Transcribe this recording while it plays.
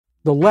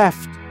The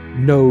left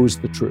knows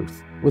the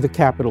truth with a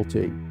capital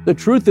T. The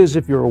truth is,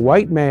 if you're a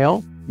white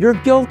male, you're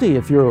guilty.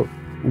 If you're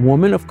a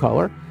woman of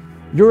color,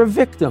 you're a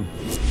victim.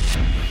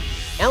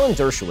 Alan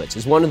Dershowitz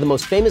is one of the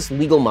most famous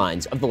legal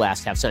minds of the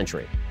last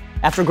half-century.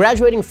 After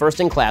graduating first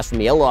in class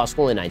from Yale Law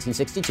School in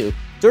 1962,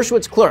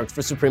 Dershowitz clerked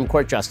for Supreme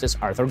Court Justice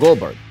Arthur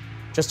Goldberg.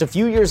 Just a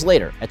few years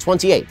later, at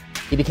 28,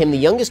 he became the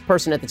youngest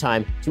person at the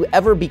time to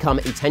ever become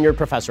a tenured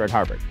professor at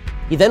Harvard.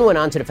 He then went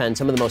on to defend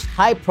some of the most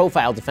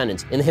high-profile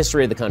defendants in the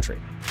history of the country.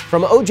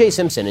 From O.J.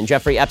 Simpson and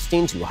Jeffrey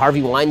Epstein to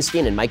Harvey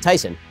Weinstein and Mike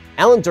Tyson,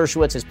 Alan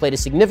Dershowitz has played a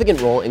significant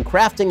role in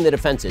crafting the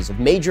defenses of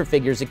major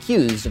figures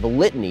accused of a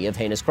litany of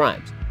heinous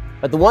crimes.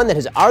 But the one that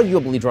has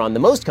arguably drawn the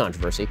most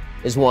controversy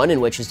is one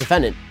in which his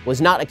defendant was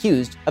not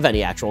accused of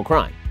any actual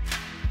crime.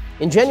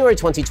 In January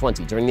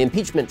 2020, during the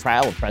impeachment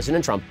trial of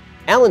President Trump,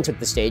 Alan took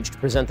the stage to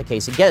present the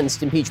case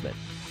against impeachment.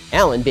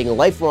 Alan, being a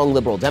lifelong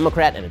liberal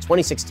Democrat and a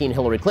 2016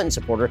 Hillary Clinton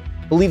supporter,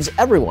 believes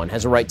everyone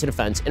has a right to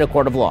defense in a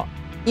court of law,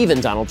 even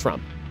Donald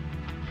Trump.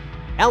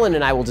 Alan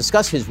and I will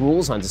discuss his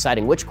rules on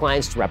deciding which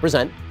clients to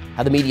represent,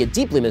 how the media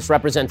deeply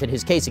misrepresented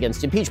his case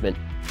against impeachment,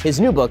 his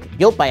new book,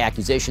 Guilt by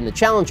Accusation, The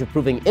Challenge of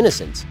Proving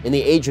Innocence in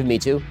the Age of Me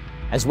Too,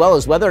 as well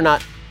as whether or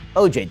not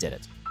OJ did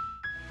it.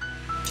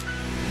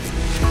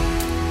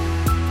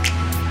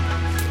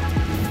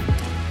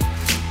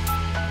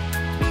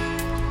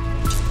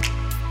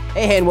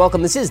 Hey, and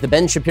welcome. This is the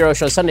Ben Shapiro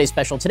Show Sunday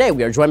Special. Today,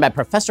 we are joined by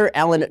Professor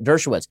Alan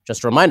Dershowitz.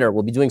 Just a reminder,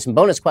 we'll be doing some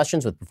bonus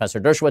questions with Professor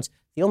Dershowitz.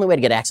 The only way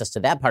to get access to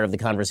that part of the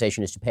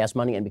conversation is to pay us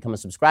money and become a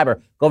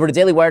subscriber. Go over to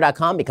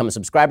dailywire.com, become a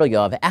subscriber.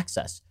 You'll have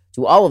access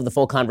to all of the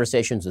full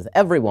conversations with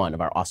every one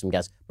of our awesome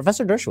guests.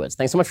 Professor Dershowitz,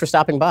 thanks so much for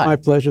stopping by. My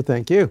pleasure.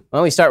 Thank you. Why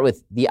don't we start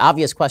with the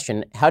obvious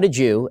question. How did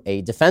you,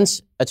 a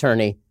defense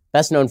attorney,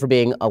 best known for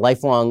being a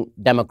lifelong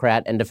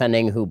Democrat and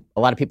defending who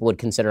a lot of people would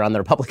consider on the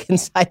Republican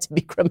side to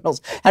be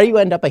criminals, how do you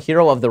end up a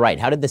hero of the right?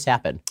 How did this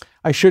happen?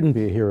 I shouldn't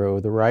be a hero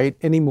of the right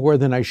any more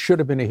than I should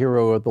have been a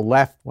hero of the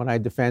left when I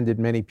defended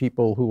many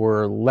people who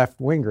were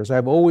left-wingers.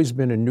 I've always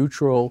been a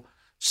neutral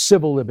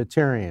civil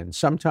libertarian.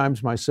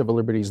 Sometimes my civil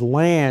liberties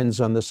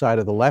lands on the side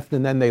of the left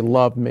and then they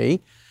love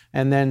me.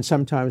 And then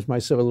sometimes my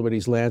civil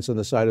liberties lands on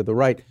the side of the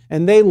right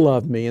and they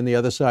love me and the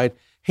other side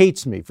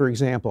hates me. For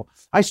example,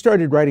 I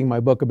started writing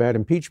my book about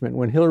impeachment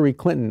when Hillary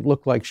Clinton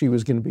looked like she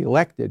was going to be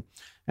elected.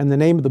 And the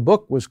name of the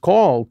book was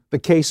called The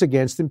Case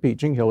Against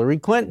Impeaching Hillary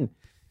Clinton.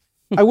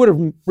 I would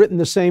have written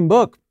the same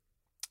book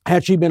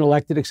had she been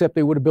elected, except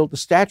they would have built a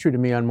statue to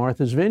me on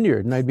Martha's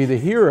Vineyard, and I'd be the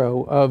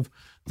hero of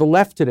the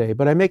left today.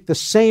 But I make the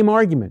same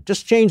argument,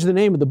 just change the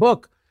name of the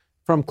book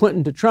from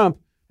Clinton to Trump,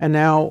 and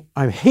now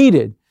I'm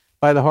hated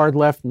by the hard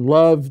left and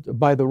loved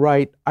by the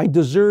right. I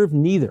deserve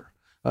neither.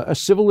 A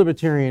civil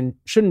libertarian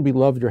shouldn't be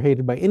loved or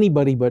hated by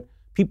anybody but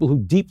people who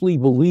deeply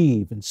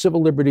believe in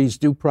civil liberties,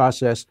 due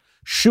process,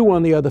 shoe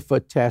on the other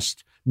foot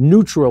test,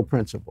 neutral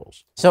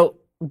principles. So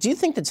do you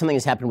think that something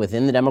has happened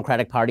within the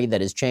Democratic Party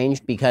that has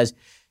changed? Because,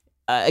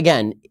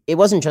 again, it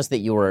wasn't just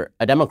that you were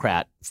a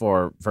Democrat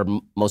for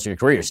most of your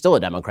career. You're still a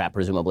Democrat,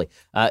 presumably.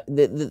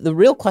 The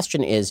real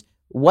question is,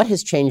 what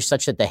has changed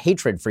such that the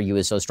hatred for you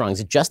is so strong? Is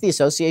it just the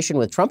association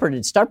with Trump, or did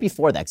it start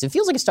before that? Because it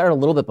feels like it started a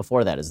little bit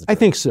before that. I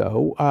think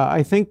so.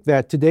 I think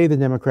that today the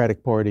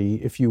Democratic Party,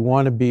 if you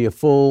want to be a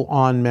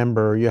full-on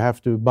member, you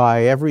have to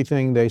buy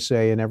everything they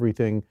say and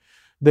everything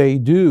they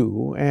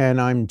do.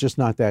 And I'm just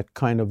not that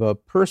kind of a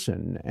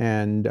person.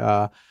 And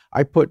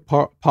I put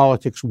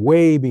politics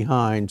way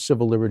behind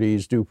civil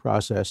liberties, due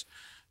process,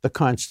 the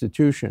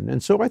Constitution.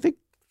 And so I think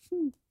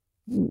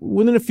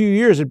within a few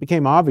years it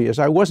became obvious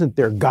I wasn't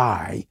their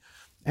guy.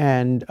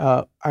 And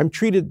I'm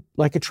treated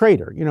like a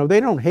traitor. You know, they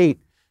don't hate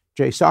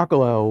Jay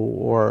Sekulow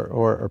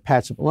or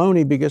Pat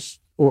Cipollone because,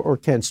 or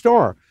Ken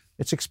Starr.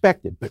 It's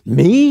expected. But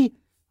me,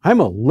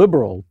 I'm a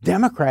liberal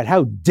Democrat.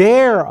 How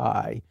dare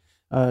I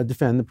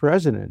defend the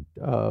president?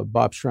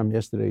 Bob Strum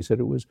yesterday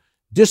said it was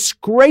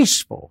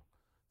disgraceful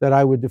that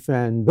I would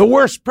defend the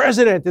worst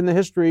president in the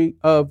history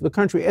of the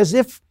country, as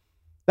if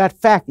that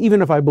fact,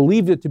 even if I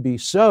believed it to be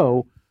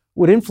so,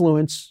 would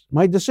influence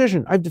my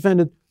decision. I've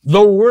defended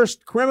the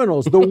worst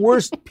criminals, the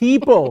worst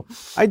people.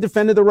 I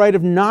defended the right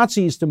of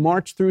Nazis to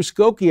march through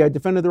Skokie. I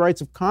defended the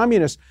rights of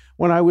communists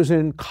when I was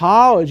in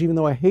college, even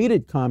though I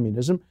hated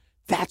communism.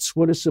 That's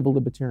what a civil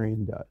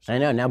libertarian does. I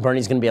know. Now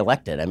Bernie's going to be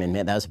elected. I mean,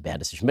 man, that was a bad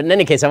decision. But in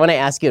any case, I want to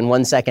ask you in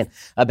 1 second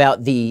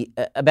about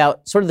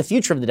about sort of the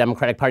future of the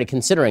Democratic Party,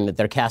 considering that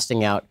they're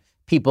casting out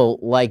people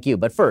like you.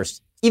 But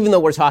first, even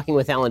though we're talking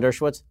with Alan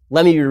Dershowitz,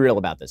 let me be real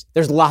about this.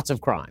 There's lots of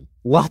crime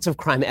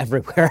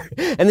everywhere.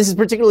 And this is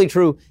particularly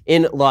true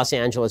in Los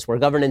Angeles, where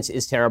governance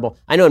is terrible.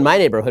 I know in my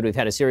neighborhood, we've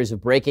had a series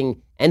of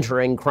breaking,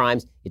 entering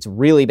crimes. It's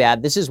really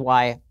bad. This is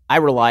why I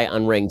rely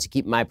on Ring to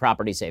keep my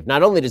property safe.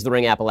 Not only does the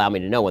Ring app allow me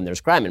to know when there's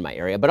crime in my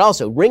area, but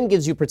also Ring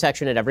gives you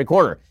protection at every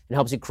corner and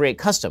helps you create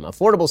custom,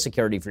 affordable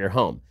security for your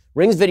home.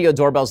 Ring's video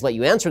doorbells let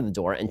you answer the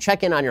door and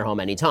check in on your home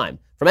anytime,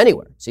 from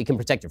anywhere, so you can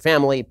protect your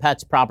family,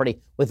 pets,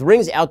 property. With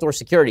Ring's outdoor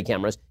security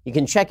cameras, you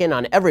can check in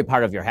on every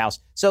part of your house,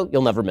 so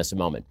you'll never miss a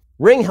moment.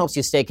 Ring helps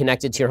you stay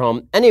connected to your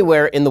home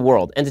anywhere in the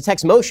world and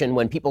detects motion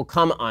when people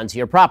come onto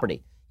your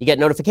property. You get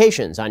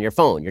notifications on your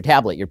phone, your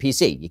tablet, your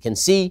PC. You can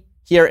see,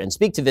 hear, and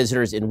speak to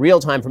visitors in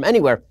real time from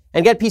anywhere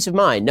and get peace of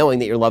mind knowing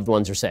that your loved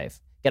ones are safe.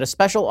 Get a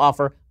special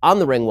offer on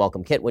the Ring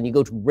Welcome Kit when you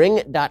go to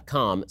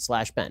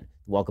ring.com/Ben.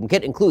 The Welcome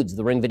Kit includes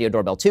the Ring Video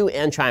Doorbell 2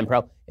 and Chime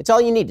Pro. It's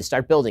all you need to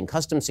start building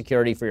custom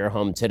security for your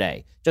home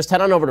today. Just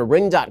head on over to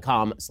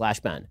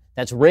ring.com/Ben.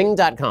 That's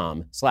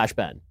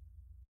ring.com/Ben.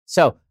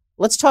 So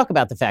let's talk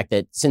about the fact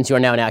that since you are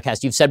now an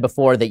outcast, you've said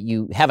before that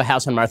you have a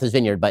house on Martha's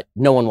Vineyard, but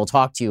no one will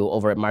talk to you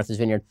over at Martha's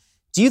Vineyard.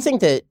 Do you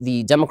think that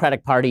the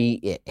Democratic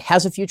Party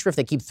has a future if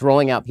they keep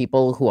throwing out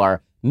people who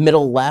are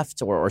middle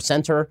left or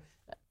center?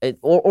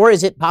 Or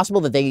is it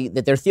possible that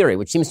their theory,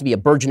 which seems to be a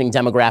burgeoning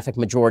demographic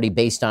majority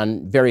based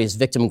on various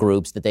victim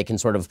groups that they can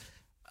sort of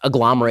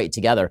agglomerate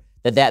together,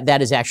 that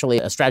is actually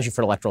a strategy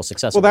for electoral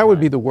success? Well, that would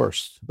be the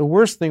worst. The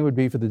worst thing would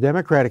be for the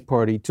Democratic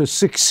Party to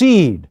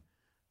succeed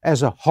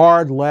as a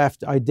hard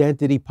left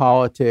identity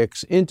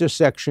politics,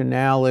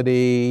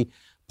 intersectionality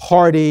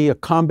party, a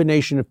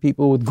combination of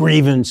people with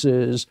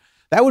grievances.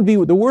 That would be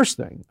the worst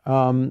thing.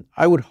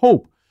 I would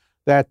hope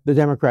that the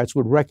Democrats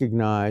would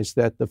recognize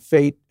that the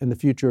fate and the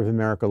future of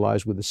America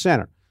lies with the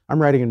center.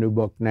 I'm writing a new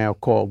book now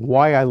called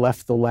Why I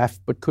Left the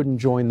Left But Couldn't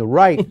Join the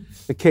Right,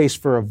 the case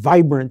for a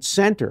vibrant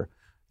center.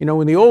 You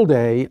know, in the old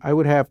day, I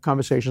would have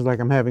conversations like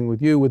I'm having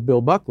with you with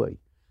Bill Buckley.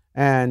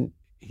 And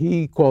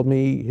he called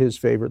me his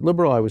favorite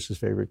liberal. I was his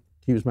favorite.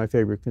 He was my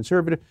favorite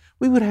conservative.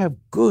 We would have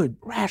good,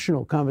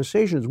 rational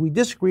conversations. We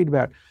disagreed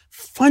about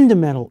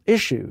fundamental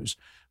issues,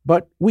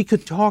 but we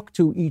could talk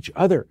to each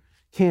other.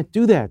 Can't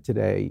do that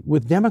today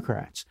with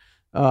Democrats.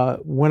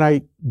 When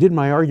I did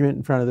my argument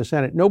in front of the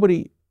Senate,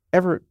 nobody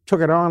ever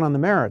took it on the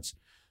merits.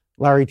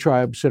 Larry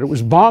Tribe said it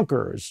was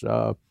bonkers.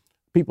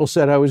 People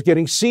said I was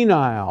getting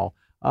senile.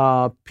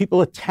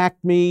 People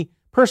attacked me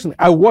personally.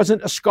 I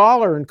wasn't a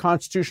scholar in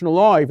constitutional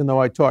law, even though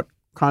I taught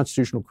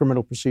constitutional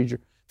criminal procedure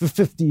for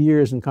 50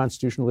 years in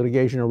constitutional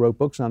litigation or wrote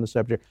books on the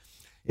subject.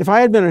 If I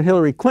had been on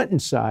Hillary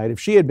Clinton's side, if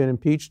she had been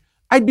impeached,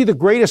 I'd be the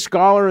greatest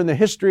scholar in the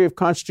history of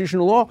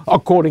constitutional law,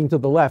 according to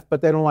the left,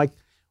 but they don't like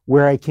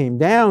where I came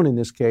down in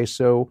this case,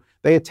 so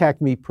they attack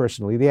me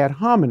personally. The ad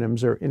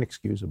hominems are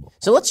inexcusable.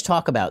 So let's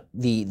talk about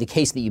the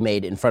case that you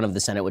made in front of the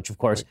Senate, which of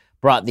course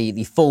brought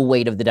the full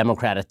weight of the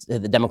Democrats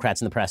and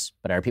the press,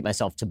 but I repeat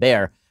myself, to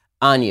bear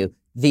on you.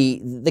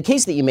 The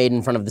case that you made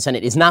in front of the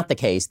Senate is not the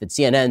case that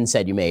CNN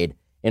said you made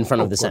in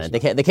front of the Senate.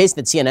 The case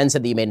that CNN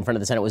said that you made in front of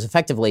the Senate was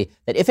effectively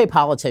that if a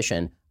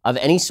politician of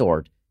any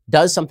sort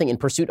does something in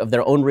pursuit of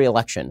their own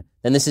reelection,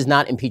 then this is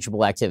not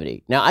impeachable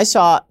activity. Now, I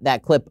saw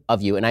that clip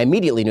of you, and I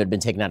immediately knew it had been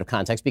taken out of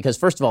context because,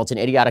 first of all, it's an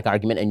idiotic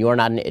argument, and you're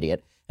not an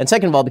idiot. And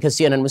second of all, because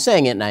CNN was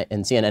saying it,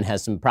 and CNN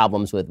has some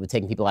problems with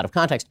taking people out of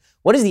context.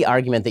 What is the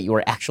argument that you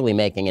were actually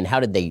making, and how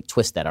did they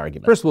twist that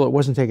argument? First of all, it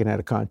wasn't taken out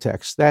of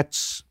context. That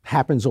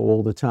happens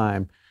all the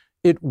time.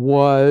 It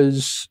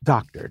was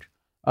doctored.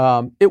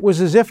 It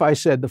was as if I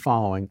said the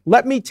following: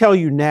 let me tell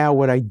you now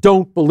what I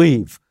don't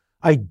believe.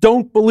 I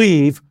don't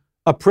believe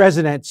a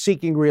president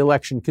seeking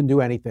re-election can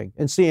do anything.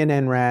 And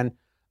CNN ran,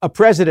 a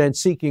president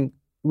seeking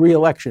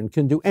re-election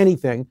can do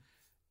anything,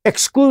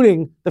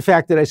 excluding the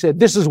fact that I said,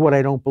 this is what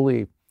I don't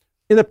believe.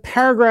 In the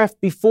paragraph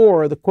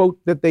before the quote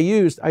that they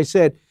used, I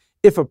said,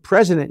 if a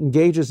president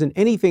engages in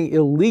anything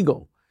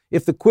illegal,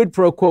 if the quid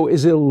pro quo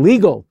is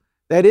illegal,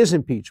 that is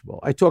impeachable.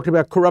 I talked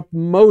about corrupt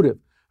motive.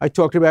 I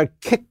talked about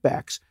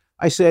kickbacks.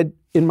 I said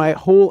in my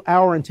whole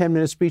hour and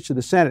 10-minute speech to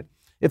the Senate,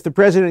 if the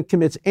president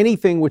commits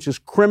anything which is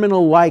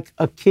criminal-like,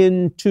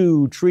 akin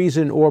to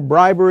treason or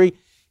bribery,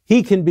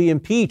 he can be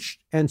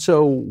impeached. And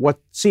so what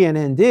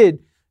CNN did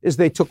is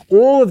they took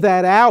all of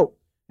that out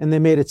and they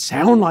made it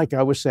sound like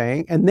I was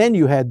saying. And then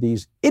you had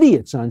these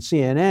idiots on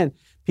CNN,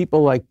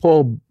 people like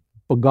Paul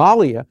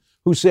Bagalia,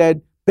 who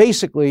said,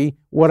 basically,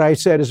 what I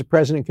said is a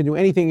president can do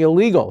anything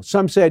illegal.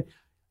 Some said,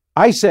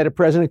 I said a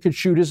president could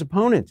shoot his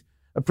opponent.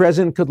 A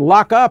president could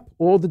lock up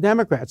all the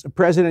Democrats. A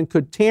president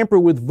could tamper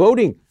with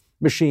voting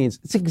machines.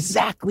 It's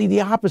exactly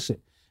the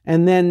opposite.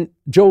 And then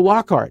Joe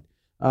Lockhart,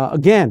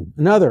 again,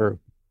 another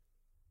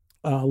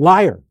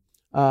liar,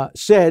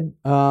 said,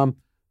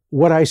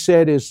 what I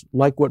said is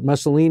like what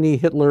Mussolini,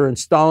 Hitler, and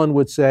Stalin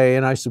would say,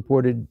 and I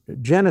supported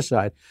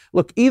genocide.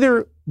 Look,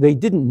 either they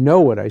didn't know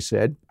what I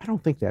said. I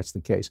don't think that's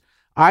the case.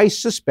 I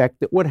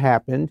suspect that what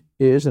happened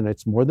is, and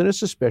it's more than a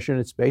suspicion,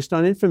 it's based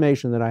on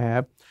information that I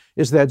have,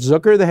 is that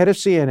Zucker, the head of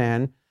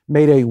CNN,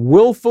 made a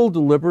willful,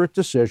 deliberate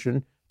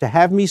decision to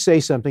have me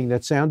say something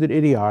that sounded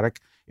idiotic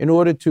in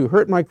order to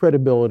hurt my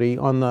credibility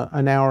on the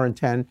an hour and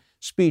 10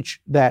 speech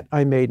that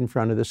I made in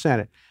front of the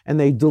Senate. And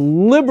they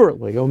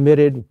deliberately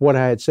omitted what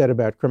I had said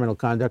about criminal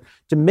conduct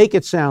to make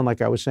it sound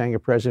like I was saying a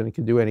president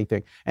can do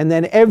anything. And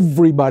then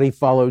everybody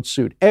followed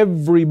suit.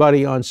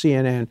 Everybody on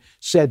CNN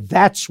said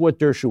that's what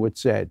Dershowitz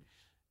said.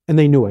 And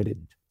they knew I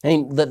didn't. I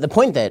mean, the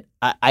point that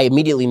I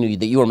immediately knew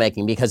that you were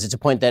making, because it's a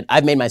point that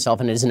I've made myself,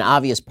 and it is an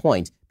obvious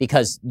point,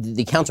 because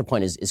the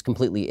counterpoint is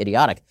completely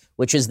idiotic,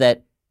 which is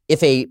that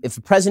if a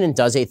president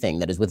does a thing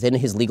that is within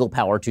his legal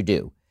power to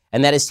do,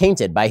 and that is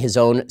tainted by his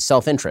own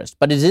self-interest,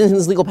 but it is in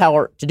his legal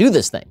power to do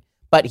this thing,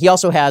 but he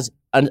also has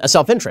a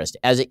self-interest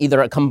as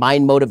either a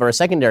combined motive or a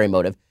secondary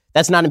motive,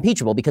 that's not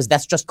impeachable because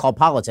that's just called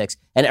politics,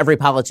 and every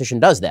politician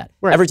does that.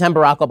 Right. Every time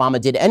Barack Obama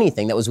did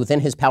anything that was within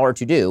his power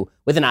to do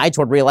with an eye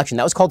toward re-election,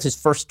 that was called his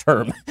first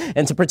term.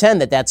 And to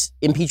pretend that that's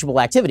impeachable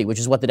activity, which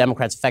is what the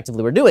Democrats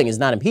effectively were doing, is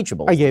not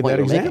impeachable. I gave that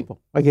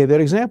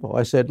example.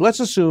 I said, let's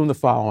assume the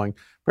following.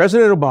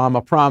 President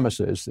Obama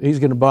promises he's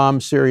going to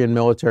bomb Syrian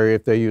military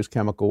if they use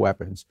chemical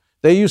weapons.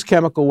 They use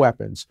chemical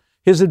weapons.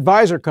 His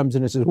advisor comes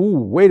in and says, ooh,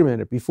 wait a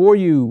minute, before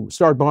you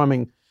start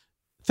bombing,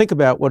 think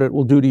about what it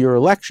will do to your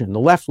election. The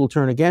left will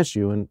turn against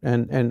you. And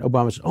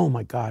Obama says, oh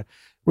my God,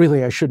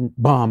 really, I shouldn't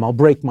bomb. I'll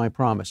break my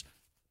promise.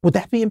 Would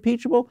that be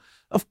impeachable?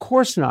 Of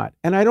course not.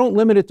 And I don't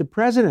limit it to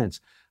presidents.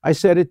 I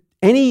said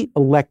any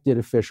elected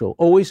official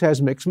always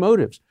has mixed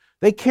motives.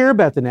 They care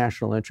about the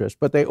national interest,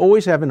 but they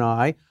always have an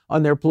eye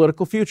on their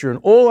political future. And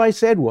all I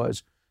said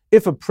was,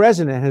 if a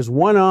president has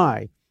one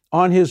eye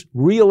on his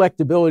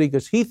re-electability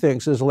because he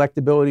thinks his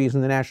electability is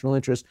in the national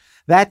interest,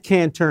 that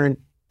can turn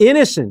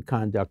innocent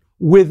conduct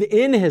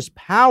within his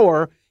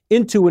power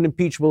into an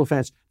impeachable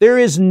offense. There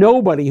is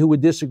nobody who would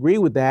disagree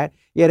with that,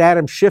 yet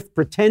Adam Schiff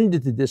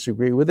pretended to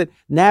disagree with it.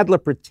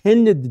 Nadler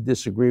pretended to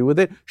disagree with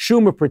it.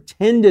 Schumer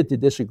pretended to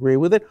disagree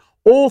with it.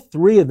 All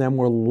three of them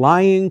were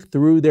lying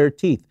through their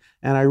teeth.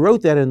 And I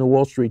wrote that in the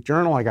Wall Street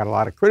Journal. I got a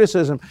lot of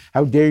criticism.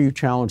 How dare you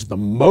challenge the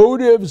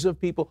motives of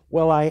people?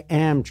 Well, I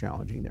am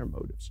challenging their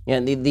motives.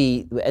 Yeah,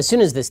 as soon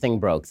as this thing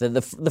broke,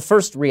 the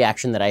first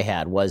reaction that I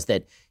had was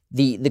that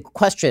the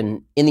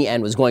question in the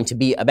end was going to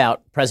be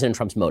about President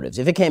Trump's motives.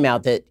 If it came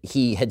out that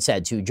he had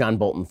said to John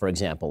Bolton, for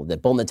example,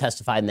 that Bolton had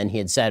testified and then he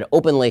had said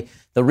openly,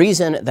 the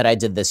reason that I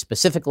did this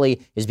specifically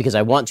is because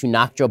I want to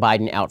knock Joe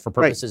Biden out for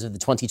purposes of the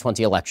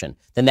 2020 election,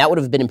 then that would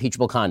have been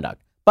impeachable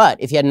conduct.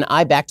 But if he had an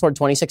eye back toward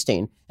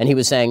 2016 and he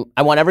was saying,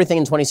 I want everything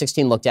in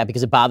 2016 looked at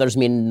because it bothers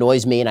me and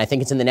annoys me and I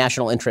think it's in the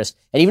national interest,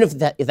 and even if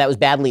that was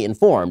badly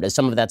informed, as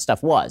some of that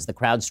stuff was, the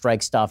crowd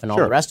strike stuff and all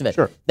the rest of it,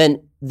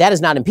 then that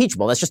is not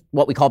impeachable. That's just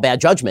what we call bad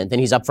judgment,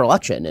 and he's up for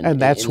election. And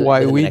that's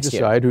why we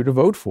decide who to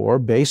vote for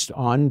based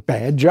on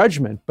bad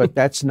judgment. But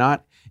that's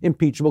not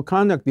impeachable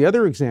conduct. The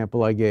other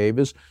example I gave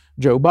is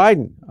Joe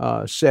Biden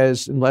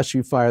says, unless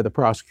you fire the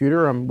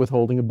prosecutor, I'm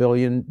withholding $1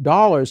 billion.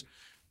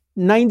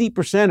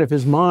 90% of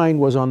his mind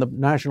was on the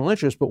national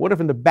interest, but what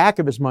if in the back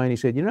of his mind he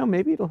said,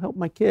 maybe it'll help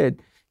my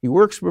kid. He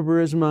works for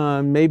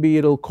Burisma, maybe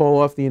it'll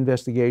call off the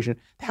investigation.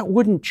 That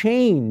wouldn't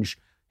change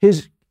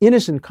his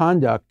innocent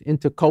conduct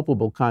into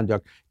culpable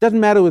conduct. Doesn't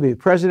matter whether the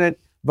president,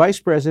 vice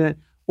president,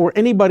 or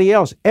anybody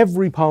else.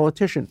 Every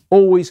politician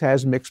always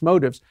has mixed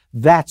motives.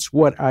 That's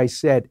what I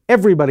said.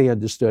 Everybody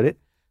understood it.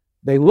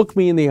 They looked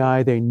me in the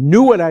eye, they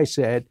knew what I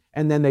said,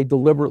 and then they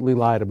deliberately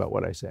lied about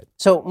what I said.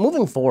 So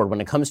moving forward,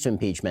 when it comes to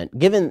impeachment,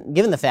 given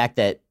the fact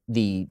that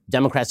the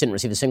Democrats didn't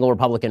receive a single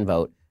Republican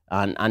vote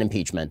on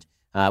impeachment,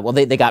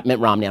 they got Mitt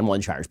Romney on one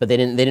charge, but they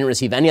didn't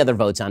receive any other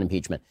votes on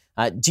impeachment.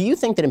 Do you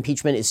think that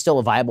impeachment is still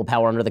a viable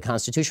power under the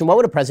Constitution? What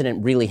would a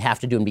president really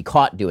have to do and be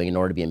caught doing in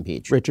order to be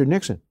impeached? Richard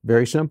Nixon.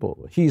 Very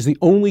simple. He's the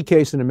only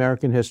case in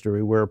American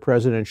history where a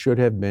president should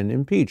have been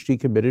impeached. He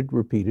committed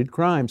repeated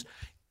crimes.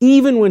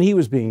 Even when he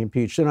was being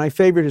impeached, and I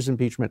favored his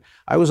impeachment,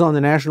 I was on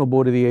the national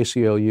board of the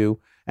ACLU,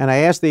 and I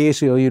asked the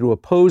ACLU to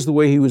oppose the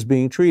way he was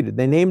being treated.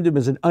 They named him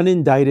as an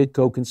unindicted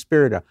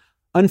co-conspirator.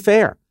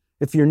 Unfair.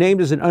 If you're named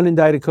as an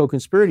unindicted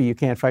co-conspirator, you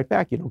can't fight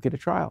back. You don't get a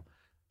trial.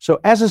 So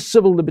as a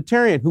civil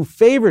libertarian who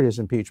favored his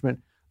impeachment,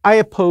 I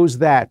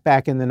opposed that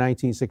back in the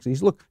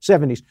 1960s. Look,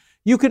 70s.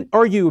 You can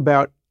argue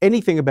about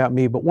anything about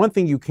me, but one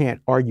thing you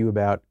can't argue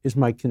about is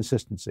my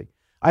consistency.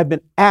 I've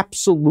been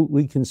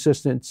absolutely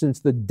consistent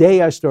since the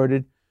day I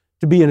started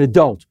to be an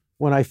adult,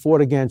 when I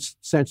fought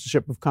against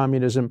censorship of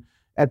communism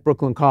at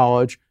Brooklyn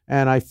College,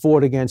 and I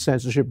fought against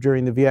censorship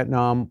during the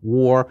Vietnam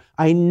War.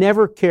 I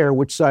never care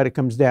which side it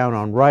comes down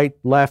on, right,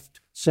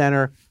 left,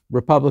 center,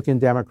 Republican,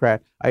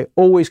 Democrat. I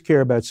always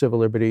care about civil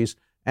liberties,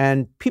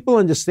 and people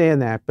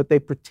understand that, but they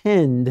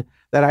pretend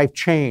that I've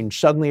changed.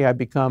 Suddenly I've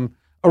become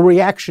a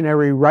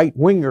reactionary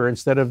right-winger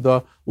instead of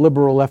the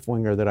liberal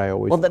left-winger that I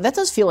always was. Well, that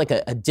does feel like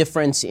a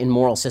difference in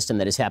moral system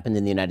that has happened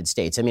in the United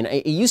States. I mean,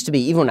 it used to be,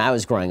 even when I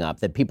was growing up,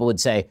 that people would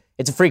say,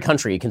 it's a free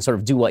country, you can sort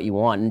of do what you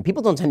want. And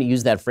people don't tend to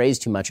use that phrase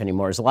too much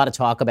anymore. There's a lot of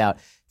talk about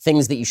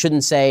things that you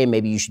shouldn't say,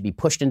 maybe you should be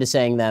pushed into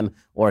saying them,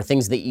 or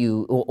things that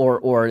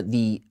or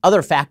the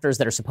other factors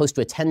that are supposed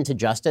to attend to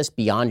justice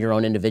beyond your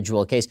own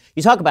individual case.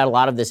 You talk about a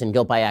lot of this in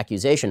guilt by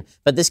accusation,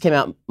 but this came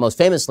out most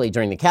famously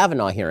during the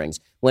Kavanaugh hearings,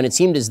 when it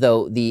seemed as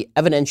though the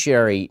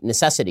evidentiary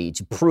necessity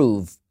to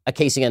prove a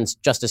case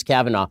against Justice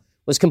Kavanaugh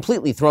was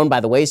completely thrown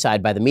by the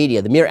wayside by the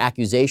media. The mere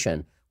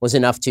accusation was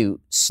enough to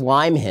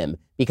slime him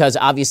because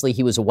obviously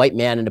he was a white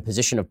man in a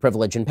position of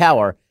privilege and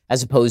power,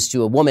 as opposed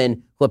to a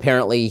woman who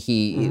apparently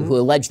who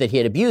alleged that he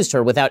had abused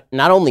her without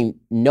not only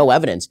no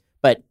evidence,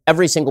 but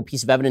every single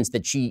piece of evidence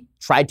that she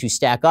tried to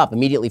stack up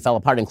immediately fell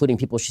apart, including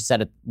people she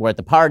said were at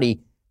the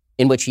party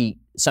in which he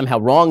somehow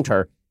wronged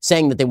her,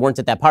 saying that they weren't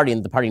at that party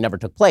and the party never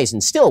took place.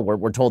 And still,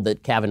 we're told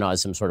that Kavanaugh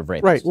is some sort of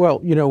rapist. Right. Well,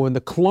 when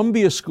the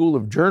Columbia School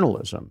of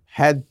Journalism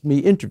had me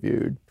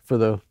interviewed for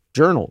the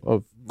Journal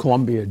of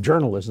Columbia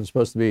journalism,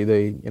 supposed to be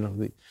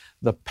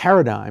the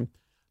paradigm.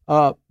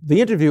 The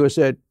interviewer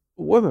said,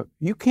 wait a minute,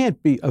 you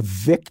can't be a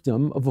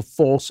victim of a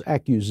false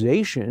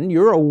accusation.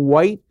 You're a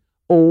white,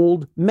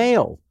 old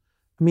male.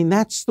 I mean,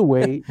 that's the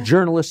way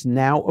journalists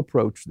now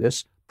approach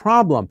this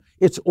problem.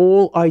 It's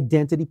all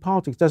identity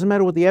politics. Doesn't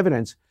matter what the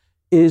evidence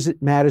is.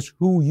 It matters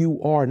who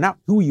you are, not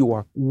who you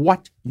are,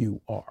 what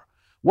you are,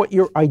 what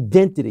your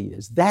identity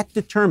is. That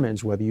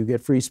determines whether you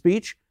get free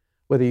speech,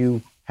 whether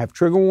you have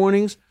trigger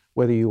warnings,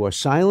 whether you are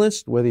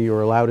silenced, whether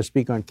you're allowed to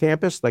speak on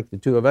campus, like the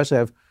two of us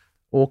have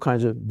all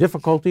kinds of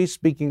difficulties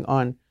speaking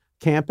on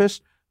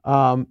campus.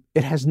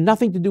 It has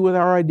nothing to do with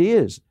our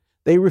ideas.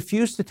 They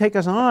refuse to take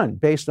us on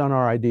based on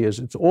our ideas.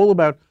 It's all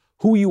about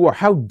who you are.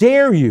 How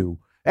dare you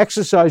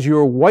exercise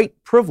your white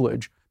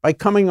privilege by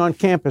coming on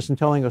campus and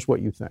telling us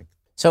what you think?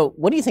 So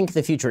what do you think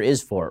the future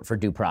is for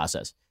due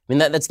process? I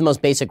mean, that's the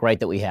most basic right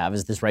that we have,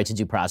 is this right to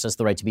due process,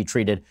 the right to be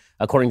treated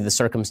according to the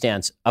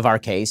circumstance of our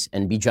case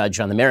and be judged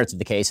on the merits of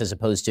the case, as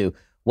opposed to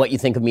what you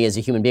think of me as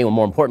a human being, or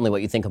more importantly,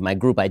 what you think of my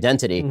group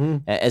identity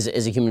as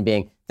a human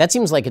being. That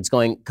seems like it's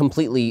going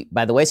completely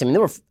by the wayside. I mean,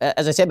 there were,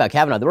 as I say about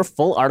Kavanaugh, there were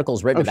full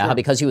articles written about how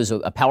because he was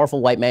a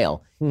powerful white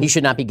male, he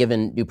should not be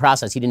given due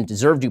process. He didn't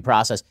deserve due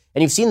process.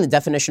 And you've seen the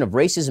definition of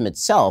racism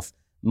itself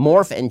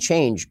morph and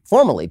change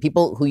formally.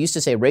 People who used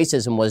to say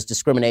racism was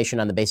discrimination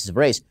on the basis of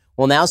race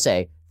will now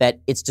say that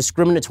it's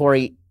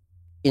discriminatory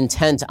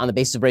intent on the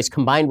basis of race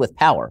combined with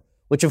power,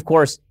 which of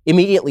course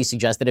immediately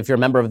suggests that if you're a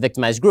member of a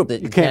victimized group,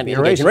 that you can't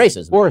engage in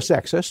racism. Or a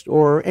sexist,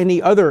 or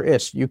any other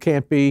ist. You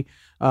can't be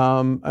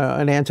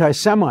an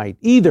anti-Semite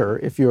either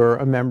if you're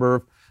a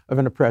member of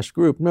an oppressed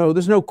group. No,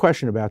 there's no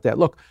question about that.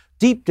 Look,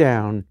 deep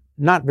down,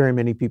 not very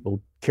many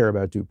people care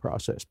about due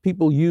process.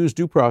 People use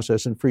due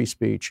process and free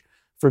speech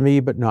for me,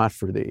 but not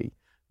for thee.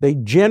 They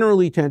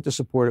generally tend to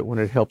support it when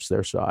it helps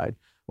their side.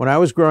 When I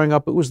was growing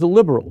up, it was the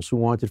liberals who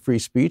wanted free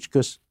speech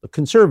because the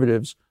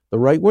conservatives, the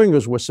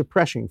right-wingers, were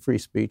suppressing free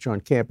speech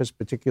on campus,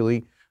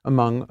 particularly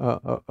among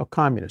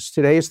communists.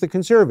 Today, it's the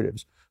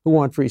conservatives who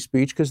want free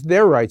speech because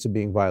their rights are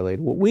being violated.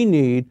 What we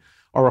need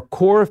are a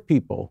core of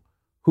people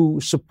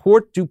who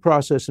support due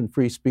process and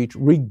free speech,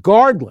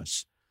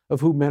 regardless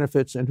of who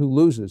benefits and who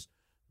loses.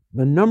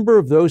 The number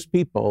of those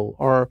people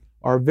are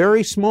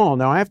very small.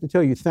 Now, I have to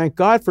tell you, thank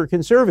God for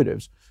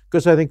conservatives,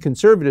 because I think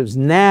conservatives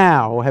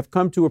now have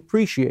come to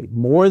appreciate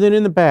more than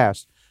in the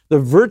past the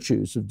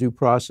virtues of due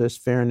process,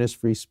 fairness,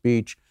 free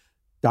speech,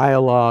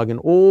 dialogue, and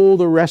all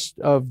the rest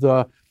of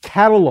the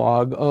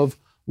catalog of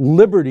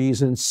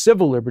liberties and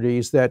civil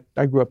liberties that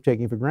I grew up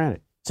taking for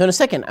granted. So in a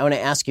second, I want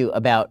to ask you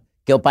about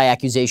guilt by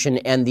accusation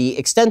and the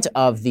extent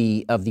of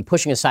the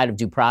pushing aside of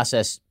due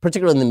process,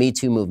 particularly in the Me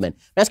Too movement.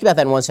 I'll ask you about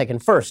that in 1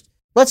 second. First,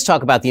 let's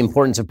talk about the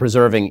importance of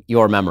preserving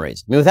your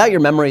memories. I mean, without your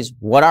memories,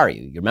 what are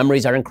you? Your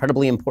memories are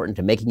incredibly important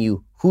to making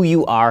you who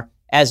you are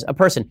as a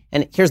person.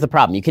 And here's the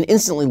problem. You can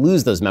instantly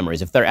lose those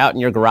memories if they're out in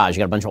your garage. You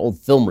got a bunch of old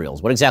film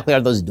reels. What exactly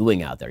are those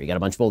doing out there? You got a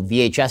bunch of old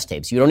VHS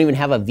tapes. You don't even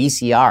have a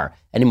VCR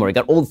anymore. You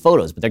got old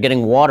photos, but they're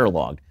getting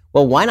waterlogged.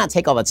 Well, why not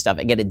take all that stuff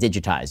and get it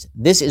digitized?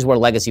 This is where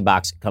Legacy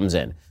Box comes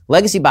in.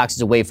 Legacy Box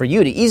is a way for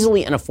you to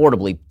easily and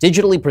affordably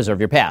digitally preserve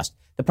your past.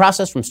 The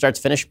process from start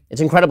to finish,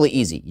 it's incredibly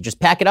easy. You just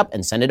pack it up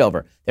and send it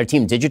over. Their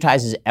team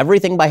digitizes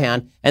everything by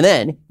hand, and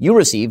then you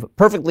receive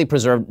perfectly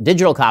preserved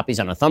digital copies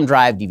on a thumb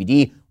drive,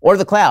 DVD, or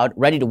the cloud,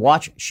 ready to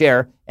watch,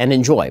 share, and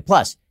enjoy.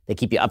 Plus, they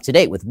keep you up to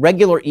date with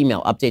regular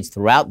email updates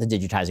throughout the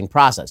digitizing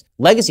process.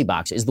 Legacy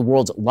Box is the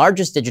world's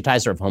largest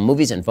digitizer of home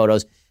movies and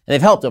photos, and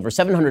they've helped over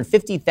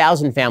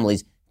 750,000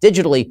 families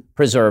digitally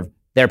preserve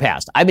their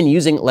past. I've been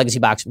using Legacy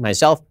Box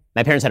myself.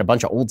 My parents had a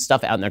bunch of old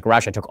stuff out in their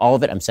garage. I took all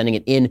of it. I'm sending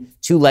it in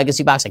to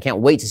Legacy Box. I can't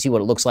wait to see what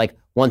it looks like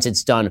once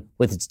it's done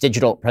with its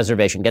digital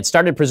preservation. Get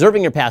started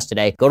preserving your past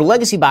today. Go to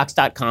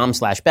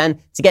legacybox.com/Ben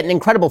to get an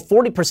incredible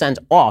 40%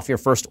 off your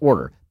first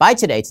order. Buy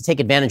today to take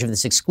advantage of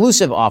this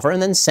exclusive offer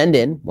and then send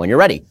in when you're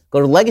ready.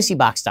 Go to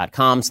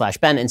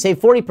legacybox.com/Ben and save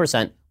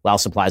 40% while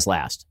supplies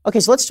last.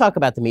 Okay, so let's talk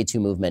about the Me Too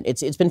movement.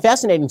 It's been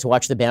fascinating to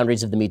watch the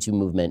boundaries of the Me Too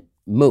movement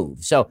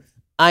move. So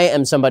I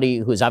am somebody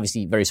who is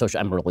obviously very social.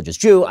 I'm a religious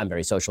Jew. I'm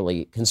very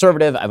socially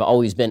conservative. I've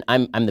always been,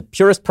 I'm the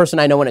purest person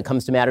I know when it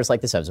comes to matters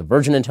like this. I was a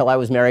virgin until I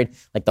was married.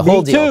 Like the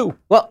whole deal. Me too.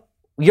 Well,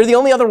 you're the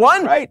only other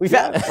one. Right.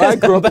 Well, I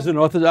grew up as an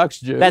Orthodox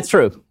Jew. That's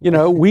true. You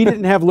know, we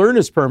didn't have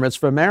learner's permits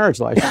for marriage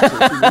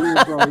licenses when we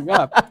were growing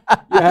up.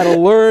 You had to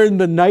learn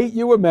the night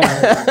you were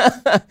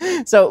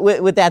married. So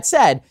with that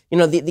said, you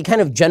know, the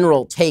kind of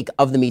general take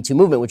of the Me Too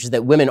movement, which is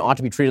that women ought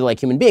to be treated like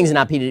human beings and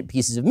not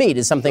pieces of meat,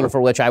 is something for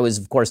which I was,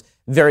 of course,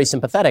 very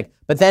sympathetic.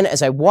 But then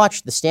as I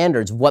watched the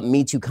standards of what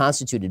Me Too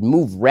constituted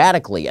move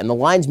radically, and the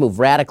lines move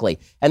radically,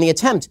 and the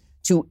attempt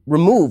to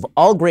remove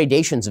all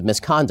gradations of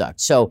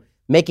misconduct. So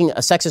making a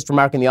sexist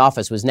remark in the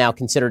office was now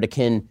considered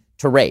akin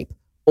to rape,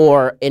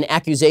 or an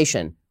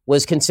accusation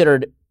was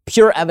considered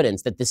pure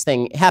evidence that this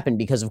thing happened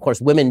because, of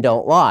course, women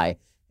don't lie.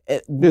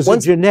 There's a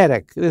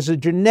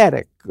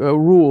genetic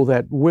rule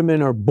that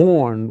women are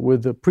born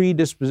with a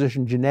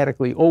predisposition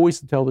genetically always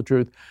to tell the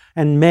truth,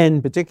 and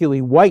men,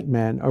 particularly white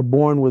men, are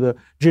born with a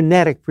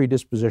genetic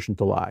predisposition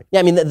to lie. Yeah,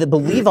 I mean, the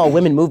Believe All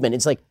Women movement,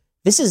 it's like,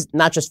 this is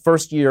not just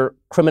first-year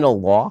criminal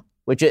law,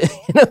 which is,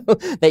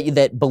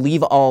 that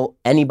believe all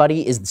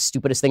anybody is the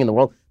stupidest thing in the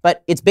world,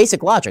 but it's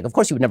basic logic. Of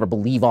course, you would never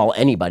believe all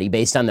anybody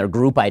based on their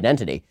group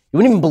identity. You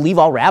wouldn't even believe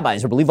all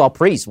rabbis or believe all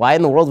priests. Why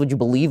in the world would you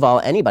believe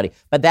all anybody?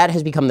 But that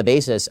has become the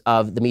basis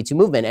of the Me Too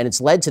movement, and it's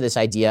led to this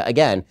idea,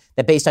 again,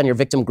 that based on your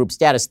victim group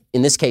status,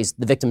 in this case,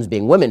 the victims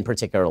being women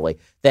particularly,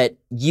 that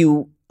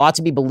you ought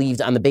to be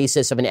believed on the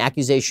basis of an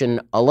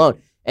accusation alone.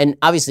 And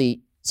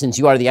obviously, since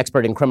you are the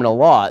expert in criminal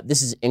law,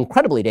 this is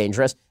incredibly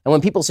dangerous. And when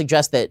people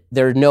suggest that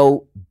there are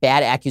no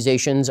bad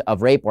accusations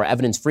of rape or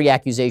evidence-free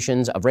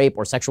accusations of rape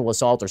or sexual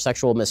assault or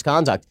sexual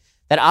misconduct,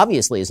 that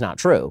obviously is not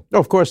true. No,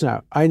 of course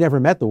not. I never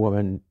met the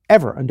woman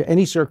ever under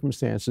any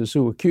circumstances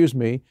who accused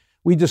me.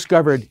 We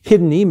discovered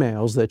hidden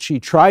emails that she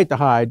tried to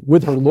hide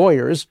with her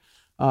lawyers,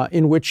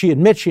 in which she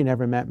admits she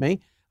never met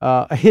me,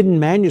 a hidden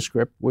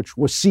manuscript, which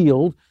was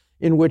sealed,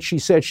 in which she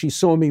said she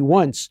saw me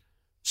once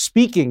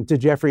speaking to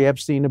Jeffrey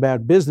Epstein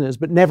about business,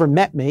 but never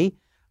met me,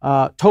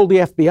 told the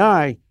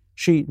FBI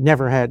she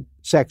never had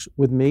sex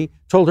with me,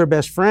 told her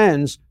best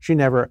friends she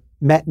never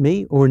met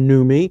me or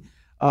knew me.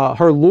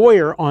 Her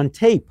lawyer on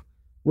tape,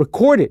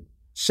 recorded,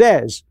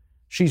 says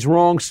she's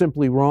wrong,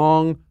 simply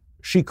wrong.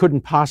 She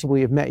couldn't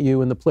possibly have met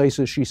you in the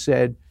places she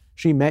said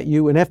she met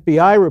you. An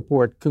FBI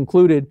report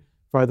concluded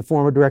by the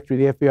former director of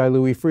the FBI,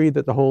 Louis Freeh,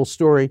 that the whole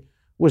story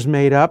was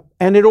made up,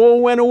 and it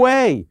all went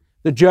away.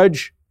 The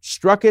judge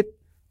struck it.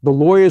 The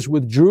lawyers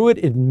withdrew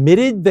it,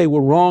 admitted they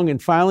were wrong in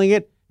filing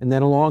it, and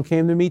then along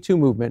came the Me Too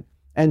movement.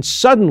 And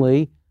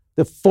suddenly,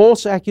 the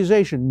false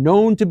accusation,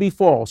 known to be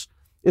false,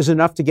 is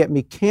enough to get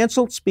me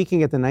canceled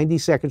speaking at the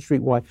 92nd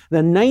Street Y. The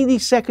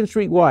 92nd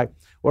Street Y,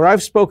 where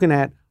I've spoken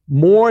at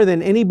more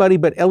than anybody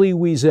but Elie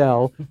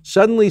Wiesel,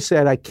 suddenly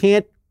said I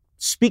can't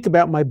speak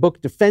about my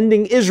book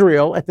Defending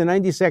Israel at the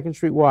 92nd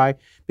Street Y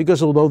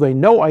because although they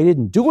know I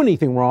didn't do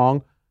anything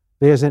wrong,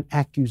 there's an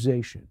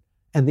accusation.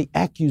 And the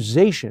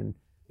accusation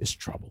is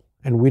trouble.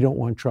 And we don't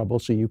want trouble,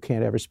 so you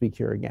can't ever speak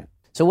here again.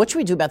 So what should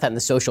we do about that in the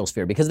social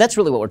sphere? Because that's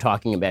really what we're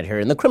talking about here.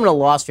 In the criminal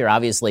law sphere,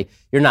 obviously,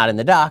 you're not in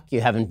the dock.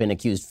 You haven't been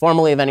accused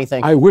formally of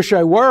anything. I wish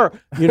I were.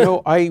 You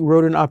know, I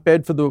wrote an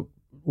op-ed for the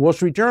Wall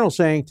Street Journal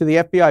saying to the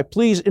FBI,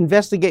 please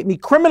investigate me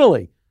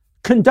criminally.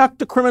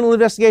 Conduct a criminal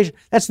investigation.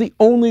 That's the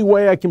only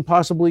way I can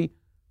possibly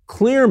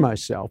clear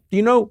myself.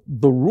 You know,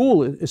 the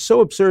rule is so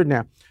absurd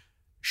now.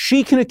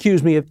 She can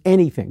accuse me of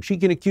anything. She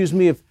can accuse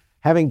me of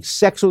having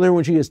sex with her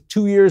when she is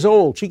 2 years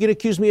old. She can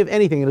accuse me of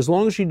anything. And as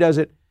long as she does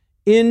it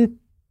in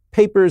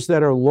papers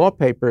that are law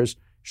papers,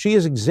 she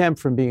is exempt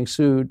from being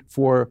sued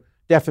for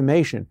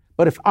defamation.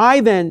 But if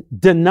I then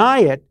deny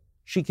it,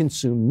 she can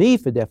sue me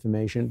for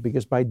defamation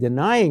because by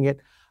denying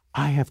it,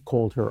 I have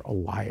called her a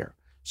liar.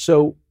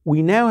 So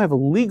we now have a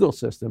legal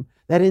system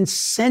that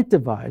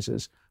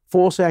incentivizes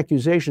false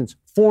accusations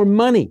for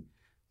money.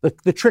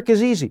 The trick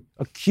is easy.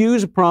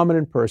 Accuse a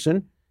prominent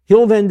person.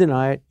 He'll then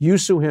deny it, you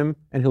sue him,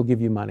 and he'll give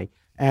you money.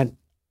 And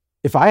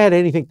if I had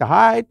anything to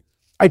hide,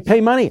 I'd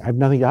pay money. I have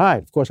nothing to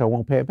hide. Of course, I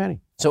won't pay a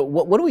penny. So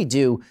what do we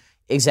do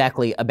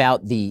exactly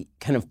about the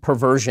kind of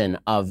perversion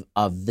of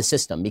the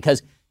system?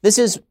 Because this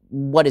is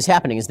what is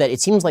happening, is that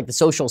it seems like the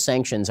social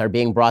sanctions are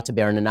being brought to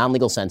bear in a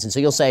non-legal sense. And so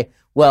you'll say,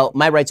 well,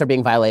 my rights are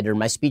being violated or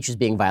my speech is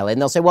being violated.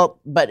 And they'll say, well,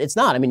 but it's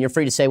not. I mean, you're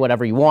free to say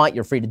whatever you want.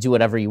 You're free to do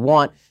whatever you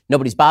want.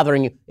 Nobody's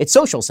bothering you. It's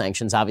social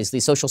sanctions, obviously.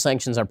 Social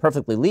sanctions are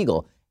perfectly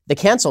legal. The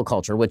cancel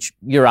culture, which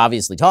you're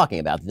obviously talking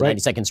about, the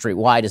 92nd Street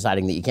Y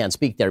deciding that you can't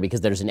speak there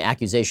because there's an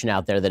accusation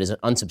out there that is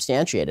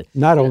unsubstantiated.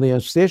 Not only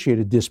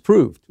unsubstantiated,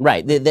 disproved.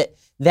 Right.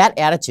 That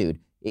attitude,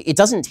 it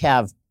doesn't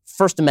have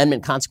First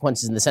Amendment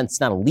consequences in the sense it's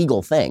not a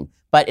legal thing,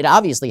 but it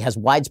obviously has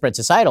widespread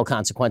societal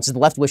consequences. The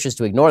left wishes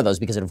to ignore those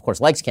because it, of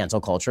course, likes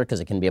cancel culture because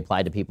it can be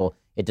applied to people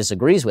it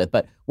disagrees with.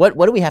 But what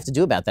do we have to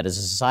do about that as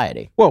a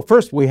society? Well,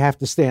 first, we have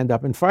to stand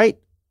up and fight.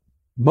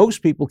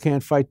 Most people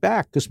can't fight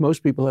back because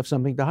most people have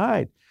something to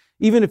hide.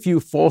 Even if you're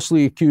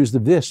falsely accused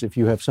of this, if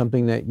you have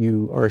something that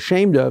you are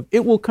ashamed of,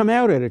 it will come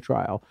out at a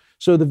trial.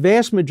 So the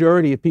vast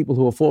majority of people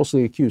who are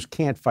falsely accused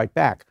can't fight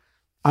back.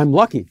 I'm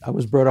lucky. I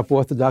was brought up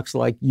Orthodox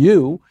like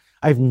you.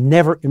 I've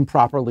never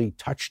improperly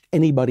touched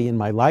anybody in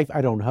my life.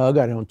 I don't hug.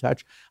 I don't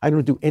touch. I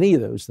don't do any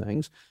of those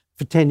things.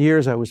 For 10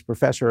 years, I was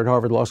professor at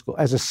Harvard Law School.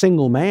 As a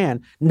single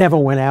man, never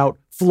went out,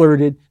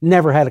 flirted,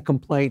 never had a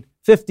complaint.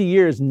 50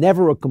 years,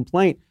 never a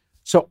complaint.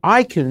 So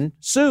I can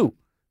sue.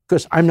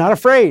 Because I'm not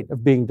afraid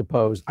of being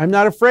deposed. I'm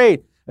not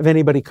afraid of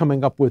anybody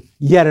coming up with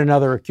yet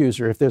another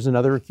accuser. If there's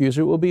another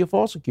accuser, it will be a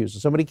false accuser.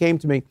 Somebody came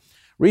to me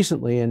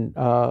recently in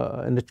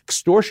an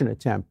extortion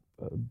attempt,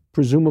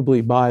 presumably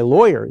by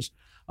lawyers,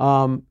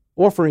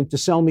 offering to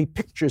sell me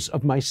pictures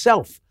of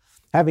myself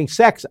having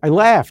sex. I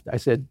laughed. I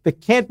said, there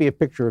can't be a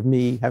picture of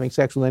me having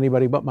sex with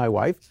anybody but my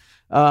wife.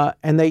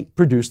 And they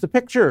produced the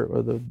picture,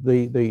 or the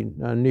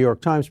New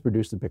York Times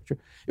produced the picture.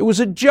 It was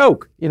a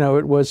joke. It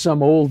was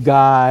some old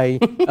guy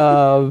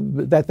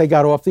that they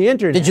got off the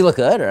internet. Did you look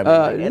good?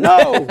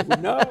 No.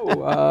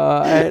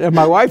 And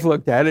my wife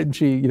looked at it and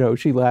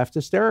she laughed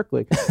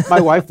hysterically.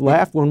 My wife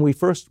laughed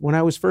when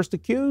I was first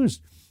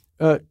accused.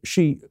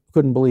 She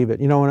couldn't believe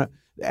it.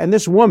 And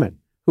this woman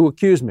who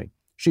accused me,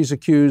 she's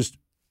accused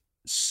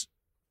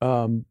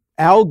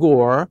Al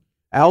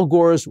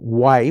Gore's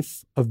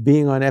wife, of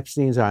being on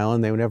Epstein's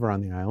island. They were never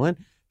on the island.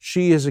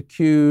 She has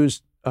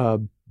accused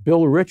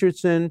Bill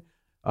Richardson.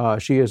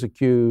 She has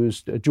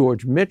accused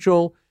George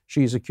Mitchell.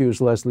 She's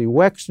accused Leslie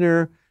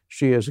Wexner.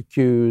 She has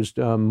accused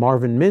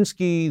Marvin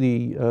Minsky,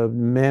 the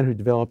man who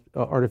developed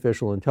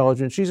artificial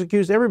intelligence. She's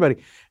accused everybody.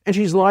 And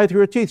she's lied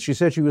through her teeth. She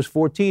said she was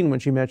 14 when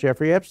she met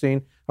Jeffrey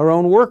Epstein. Her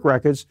own work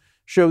records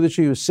show that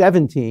she was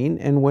 17,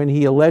 and when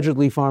he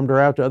allegedly farmed her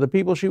out to other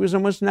people, she was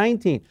almost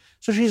 19.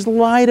 So she's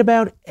lied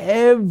about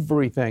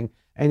everything,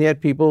 and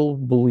yet people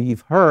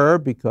believe her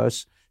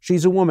because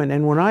she's a woman.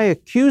 And when I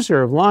accuse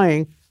her of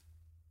lying,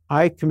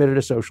 I committed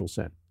a social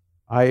sin.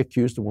 I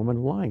accused a woman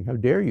of lying. How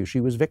dare you? She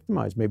was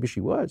victimized. Maybe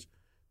she was,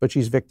 but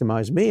she's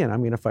victimized me, and I'm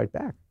going to fight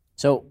back.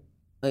 So,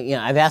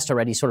 I've asked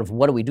already sort of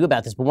what do we do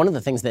about this, but one of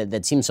the things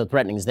that seems so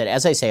threatening is that,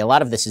 as I say, a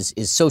lot of this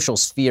is social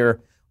sphere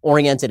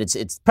oriented.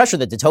 It's pressure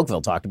that de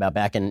Tocqueville talked about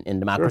back in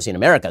Democracy in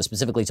America,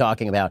 specifically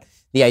talking about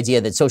the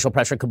idea that social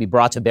pressure could be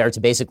brought to bear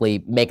to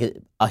basically make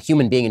a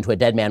human being into a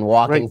dead man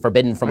walking,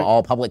 forbidden from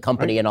all public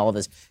company and all of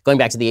this, going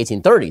back to the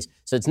 1830s.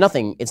 So it's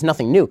nothing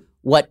new.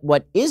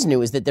 What is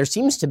new is that there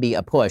seems to be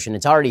a push, and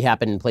it's already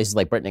happened in places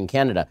like Britain and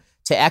Canada,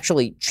 to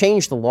actually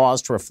change the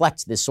laws to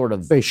reflect this sort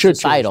of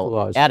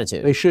societal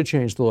attitude. They should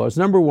change the laws.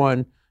 Number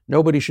one,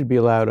 nobody should be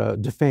allowed to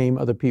defame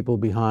other people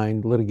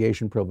behind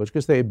litigation privilege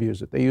because they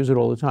abuse it. They use it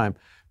all the time.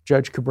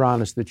 Judge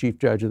Cabranes, the chief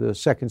judge of the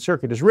Second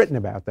Circuit, has written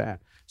about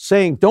that,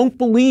 saying don't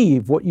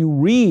believe what you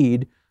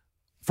read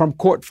from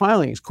court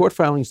filings. Court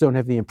filings don't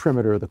have the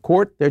imprimatur of the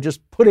court. They're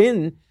just put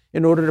in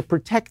order to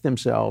protect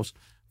themselves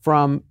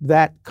from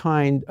that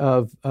kind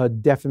of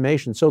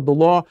defamation. So the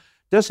law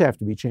does have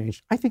to be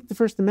changed. I think the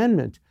First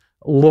Amendment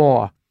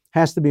law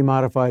has to be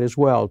modified as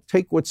well.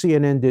 Take what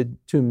CNN did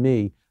to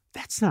me.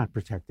 That's not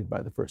protected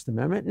by the First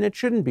Amendment, and it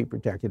shouldn't be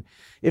protected.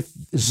 If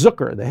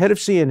Zucker, the head of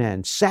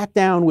CNN, sat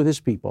down with his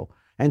people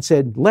and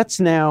said, let's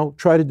now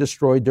try to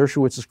destroy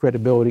Dershowitz's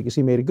credibility because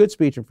he made a good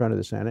speech in front of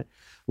the Senate.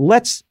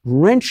 Let's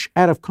wrench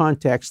out of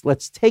context.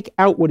 Let's take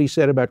out what he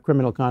said about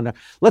criminal conduct.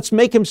 Let's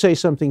make him say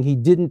something he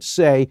didn't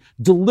say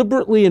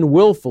deliberately and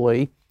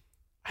willfully.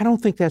 I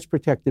don't think that's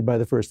protected by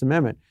the First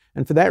Amendment.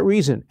 And for that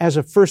reason, as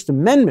a First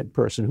Amendment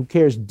person who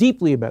cares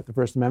deeply about the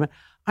First Amendment,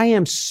 I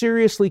am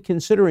seriously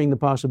considering the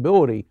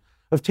possibility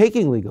of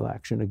taking legal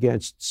action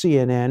against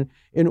CNN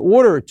in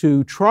order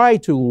to try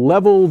to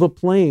level the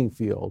playing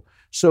field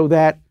so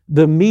that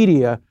the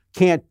media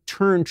can't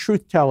turn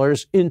truth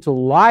tellers into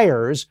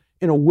liars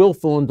in a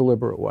willful and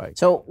deliberate way.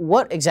 So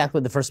what exactly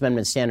would the First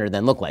Amendment standard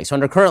then look like? So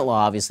under current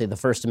law, obviously, the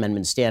First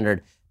Amendment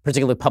standard,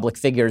 particularly public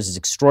figures, is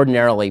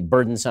extraordinarily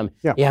burdensome.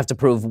 Yeah. You have to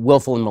prove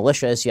willful and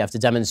malicious. You have to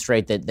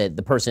demonstrate that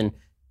the person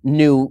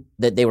knew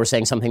that they were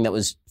saying something that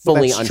was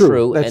fully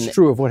untrue. That's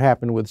true of what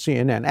happened with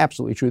CNN.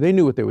 Absolutely true. They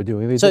knew what they were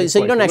doing. So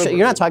you're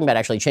not talking about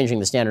actually changing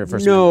the standard of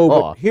First Amendment law.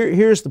 No, but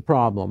here's the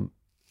problem.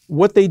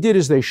 What they did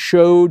is they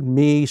showed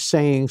me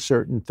saying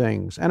certain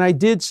things, and I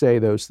did say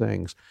those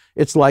things.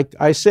 It's like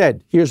I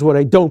said, here's what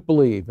I don't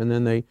believe, and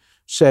then they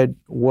said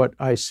what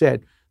I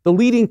said. The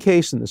leading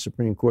case in the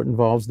Supreme Court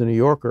involves the New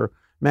Yorker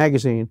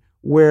magazine,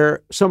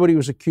 where somebody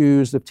was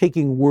accused of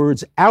taking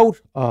words out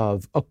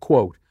of a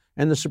quote,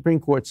 and the Supreme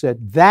Court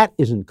said that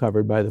isn't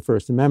covered by the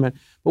First Amendment,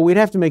 but we'd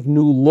have to make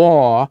new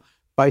law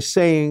by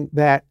saying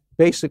that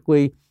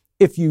basically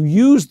if you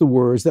use the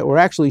words that were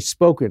actually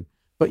spoken,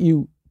 but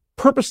you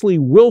purposely,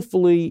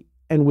 willfully,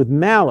 and with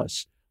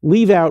malice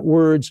leave out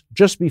words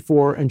just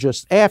before and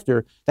just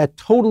after that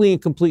totally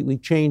and completely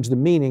change the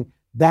meaning,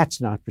 that's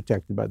not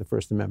protected by the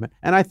First Amendment.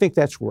 And I think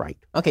that's right.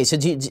 Okay, so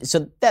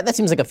that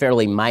seems like a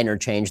fairly minor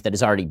change that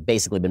has already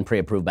basically been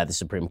pre-approved by the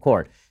Supreme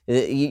Court.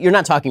 You're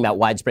not talking about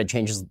widespread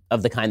changes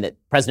of the kind that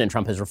President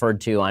Trump has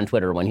referred to on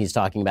Twitter when he's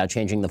talking about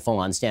changing the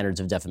full-on standards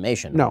of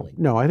defamation.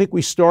 No, I think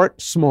we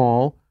start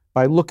small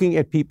by looking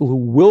at people who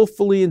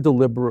willfully and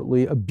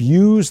deliberately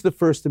abuse the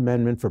First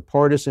Amendment for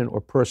partisan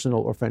or personal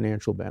or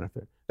financial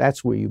benefit.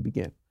 That's where you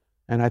begin.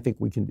 And I think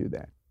we can do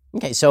that.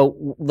 Okay,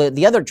 so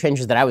the other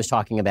changes that I was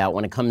talking about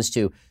when it comes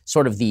to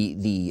sort of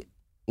the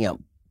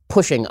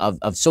pushing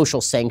of social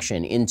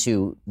sanction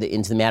into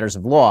the matters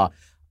of law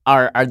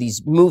are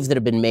these moves that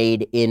have been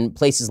made in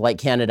places like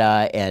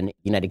Canada and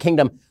United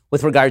Kingdom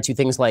with regard to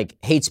things like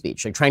hate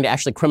speech, like trying to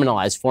actually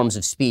criminalize forms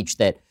of speech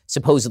that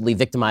supposedly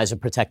victimize a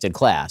protected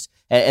class.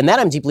 And that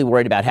I'm deeply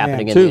worried about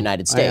happening in the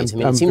United States.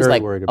 It seems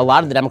like a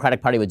lot of the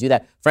Democratic Party would do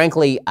that.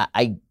 Frankly,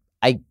 I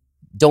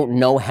don't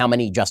know how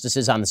many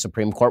justices on the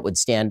Supreme Court would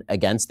stand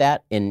against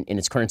that in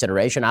its current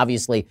iteration.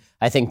 Obviously,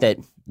 I think that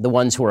the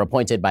ones who were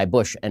appointed by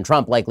Bush and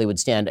Trump likely would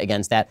stand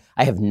against that.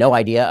 I have no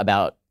idea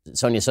about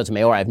Sonia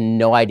Sotomayor. I have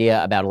no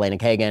idea about Elena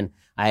Kagan.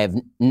 I have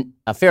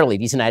a fairly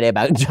decent idea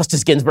about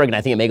Justice Ginsburg, and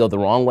I think it may go the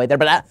wrong way there.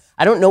 But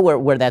I don't know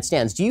where that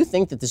stands. Do you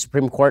think that the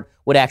Supreme Court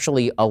would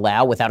actually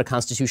allow, without a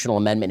constitutional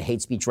amendment,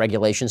 hate speech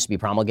regulations to be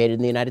promulgated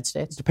in the United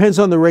States? Depends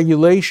on the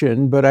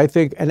regulation, but I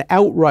think an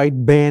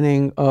outright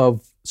banning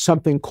of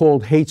something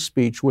called hate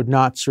speech would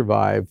not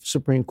survive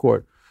Supreme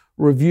Court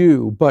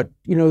review. But,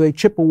 they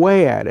chip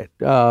away at it.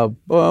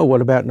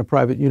 What about in a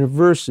private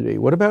university?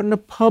 What about in a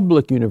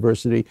public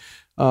university?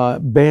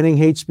 Banning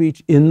hate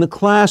speech in the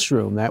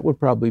classroom, that would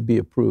probably be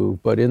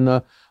approved. But in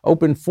the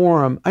open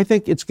forum, I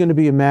think it's going to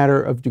be a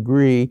matter of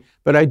degree.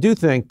 But I do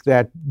think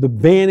that the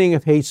banning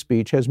of hate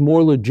speech has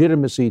more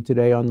legitimacy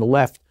today on the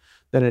left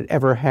than it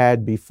ever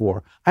had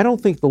before. I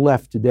don't think the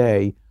left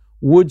today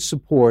would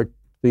support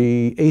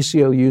the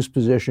ACLU's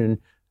position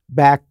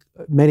back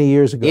many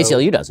years ago. The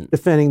ACLU doesn't.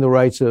 Defending the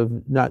rights of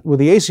the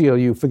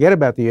ACLU, forget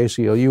about the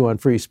ACLU on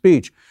free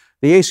speech.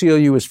 The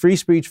ACLU is free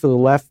speech for the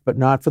left, but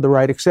not for the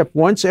right, except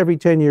once every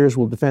 10 years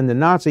we'll defend the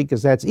Nazi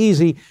because that's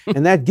easy,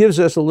 and that gives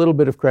us a little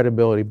bit of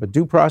credibility. But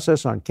due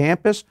process on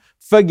campus,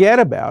 forget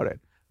about it.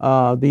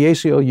 The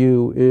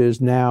ACLU is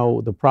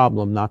now the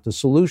problem, not the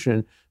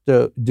solution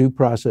to due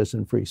process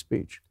and free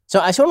speech. So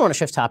I sort of want to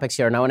shift topics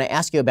here, and I want to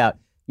ask you about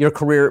your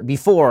career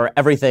before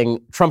everything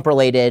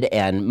Trump-related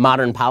and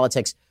modern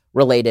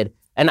politics-related.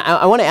 And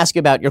I want to ask you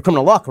about your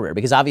criminal law career,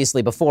 because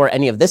obviously before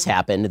any of this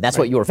happened, that's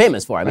what you were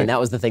famous for. I mean, that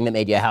was the thing that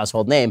made you a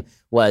household name,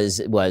 was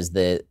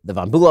the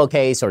Von Bulow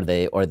case or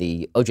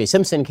the O.J.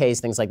 Simpson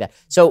case, things like that.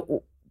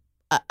 So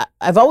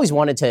I've always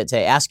wanted to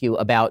ask you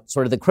about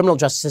sort of the criminal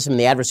justice system and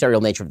the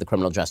adversarial nature of the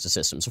criminal justice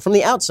system. So from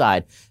the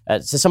outside,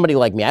 to somebody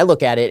like me, I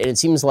look at it and it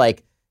seems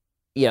like,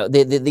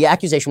 the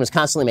accusation was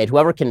constantly made,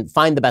 whoever can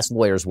find the best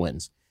lawyers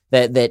wins.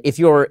 That if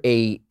you're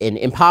an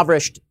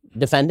impoverished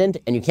defendant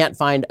and you can't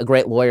find a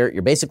great lawyer,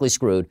 you're basically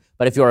screwed.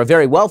 But if you're a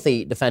very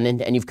wealthy defendant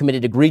and you've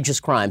committed egregious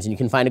crimes and you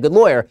can find a good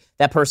lawyer,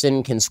 that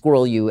person can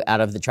squirrel you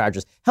out of the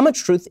charges. How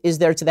much truth is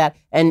there to that?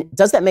 And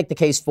does that make the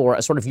case for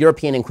a sort of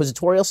European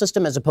inquisitorial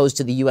system as opposed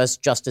to the U.S.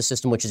 justice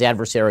system, which is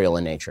adversarial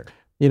in nature?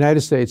 The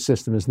United States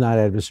system is not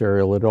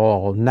adversarial at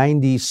all.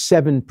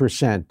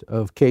 97%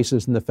 of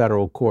cases in the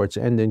federal courts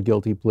end in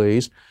guilty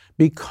pleas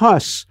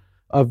because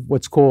of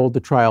what's called the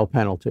trial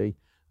penalty.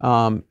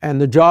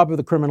 And the job of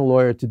the criminal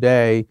lawyer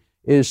today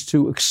is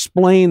to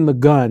explain the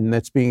gun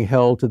that's being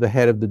held to the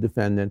head of the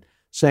defendant,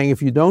 saying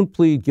if you don't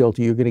plead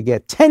guilty, you're going to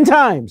get 10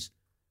 times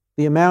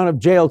the amount of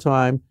jail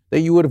time that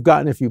you would have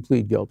gotten if you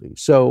plead guilty.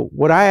 So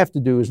what I have to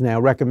do is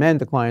now recommend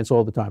to clients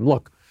all the time,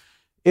 look,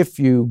 if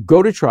you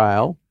go to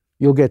trial,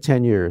 you'll get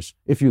 10 years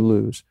if you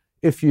lose.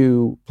 If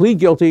you plead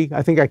guilty,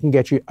 I think I can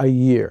get you a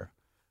year.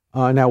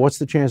 Now, what's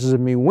the chances of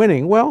me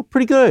winning? Well,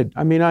 pretty good.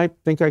 I mean, I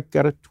think I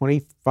got a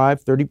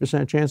 25,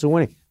 30% chance of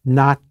winning.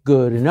 Not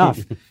good enough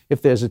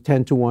if there's a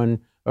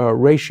 10-to-1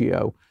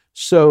 ratio.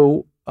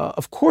 So,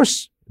 of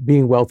course,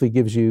 being wealthy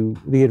gives you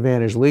the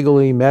advantage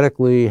legally,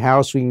 medically,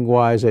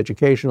 housing-wise,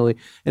 educationally,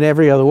 and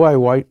every other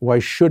way. Why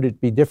should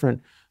it be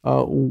different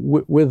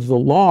with the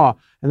law?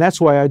 And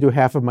that's why I do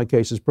half of my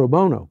cases pro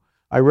bono.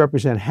 I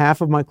represent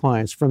half of my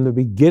clients. From the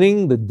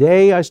beginning, the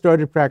day I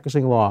started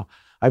practicing law,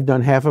 I've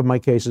done half of my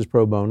cases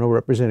pro bono,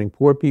 representing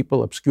poor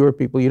people, obscure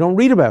people. You don't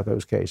read about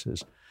those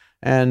cases.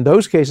 And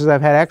those cases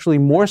I've had actually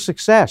more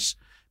success,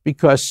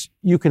 because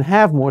you can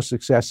have more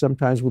success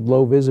sometimes with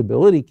low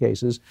visibility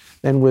cases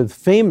than with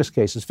famous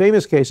cases.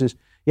 Famous cases,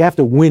 you have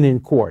to win in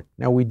court.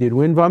 Now, we did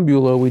win Von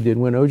Bulow, we did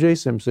win O.J.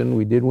 Simpson,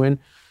 we did win,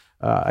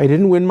 I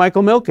didn't win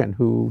Michael Milken,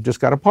 who just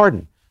got a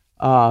pardon.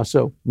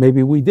 So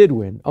maybe we did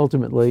win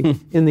ultimately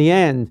in the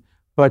end.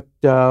 But,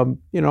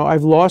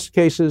 I've lost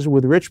cases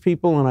with rich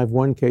people and I've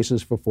won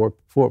cases for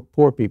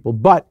poor people.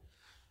 But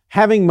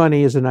having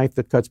money is a knife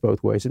that cuts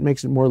both ways. It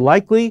makes it more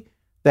likely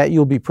that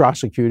you'll be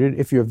prosecuted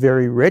if you're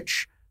very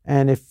rich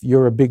and if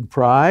you're a big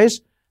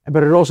prize.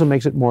 But it also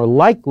makes it more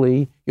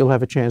likely you'll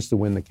have a chance to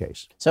win the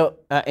case. So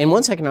in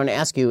 1 second, I want to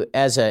ask you,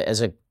 as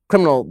a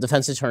criminal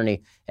defense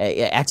attorney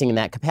acting in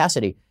that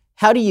capacity,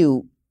 how do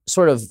you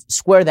sort of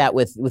square that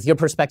with your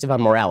perspective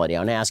on morality? I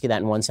want to ask you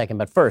that in 1 second.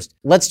 But first,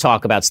 let's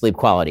talk about sleep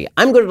quality.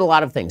 I'm good at a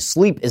lot of things.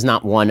 Sleep is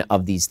not one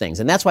of these things.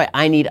 And that's why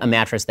I need a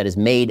mattress that is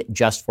made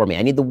just for me.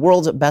 I need the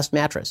world's best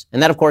mattress.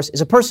 And that, of course, is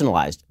a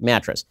personalized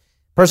mattress.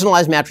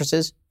 Personalized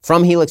mattresses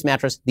from Helix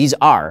Mattress, these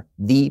are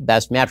the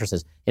best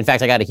mattresses. In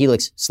fact, I got a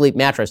Helix Sleep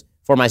mattress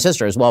for my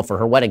sister as well for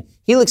her wedding.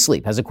 Helix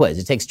Sleep has a quiz.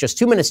 It takes just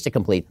 2 minutes to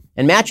complete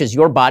and matches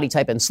your body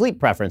type and sleep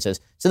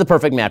preferences to the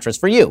perfect mattress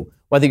for you.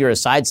 Whether you're a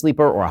side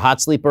sleeper or a hot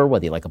sleeper,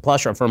 whether you like a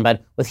plush or a firm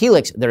bed, with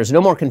Helix, there is no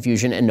more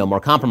confusion and no more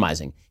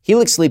compromising.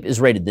 Helix Sleep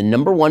is rated the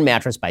 #1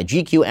 mattress by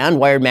GQ and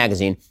Wired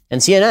Magazine, and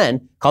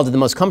CNN called it the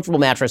most comfortable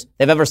mattress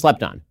they've ever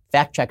slept on.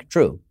 Fact check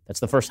true. That's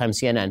the first time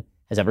CNN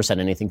has ever said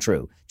anything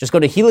true. Just go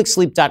to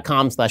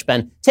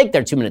helixsleep.com/Ben, take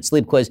their 2-minute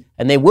sleep quiz,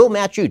 and they will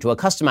match you to a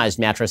customized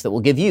mattress that will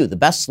give you the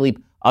best sleep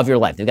of your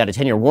life. They've got a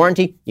 10-year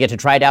warranty. You get to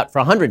try it out for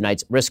 100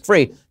 nights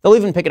risk-free. They'll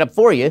even pick it up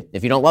for you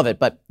if you don't love it,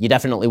 but you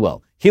definitely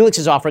will. Helix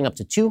is offering up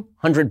to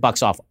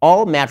 $200 off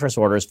all mattress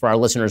orders for our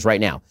listeners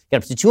right now.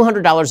 Get up to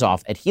 $200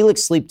 off at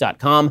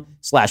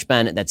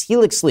helixsleep.com/Ben. That's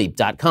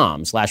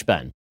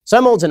helixsleep.com/Ben. So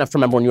I'm old enough to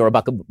remember when you were a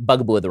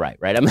bugaboo of the right?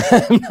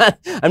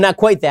 I'm not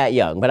quite that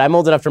young, but I'm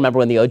old enough to remember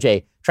when the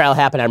O.J. trial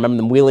happened. I remember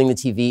them wheeling the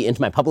TV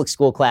into my public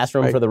school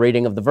classroom for the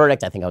reading of the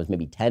verdict. I think I was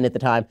maybe 10 at the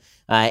time.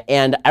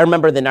 And I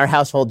remember that in our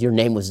household, your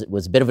name was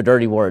a bit of a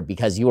dirty word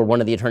because you were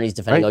one of the attorneys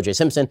defending O.J.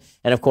 Simpson.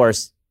 And of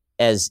course,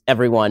 as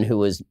everyone who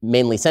was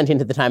mainly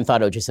sentient at the time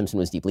thought O.J. Simpson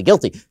was deeply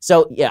guilty.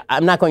 So yeah,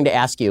 I'm not going to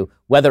ask you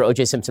whether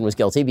O.J. Simpson was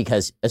guilty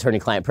because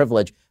attorney-client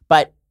privilege.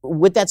 But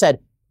with that said,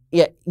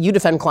 yeah, you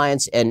defend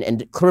clients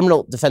and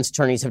criminal defense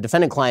attorneys have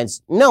defended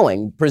clients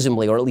knowing,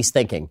 presumably, or at least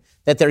thinking,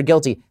 that they're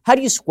guilty. How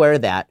do you square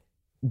that,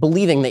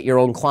 believing that your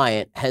own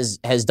client has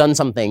done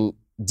something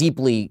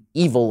deeply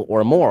evil or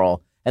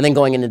immoral, and then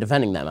going in and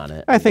defending them on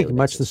it? I think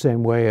much the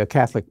same way a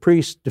Catholic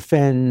priest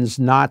defends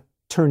not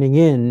turning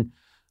in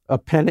a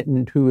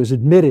penitent who has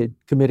admitted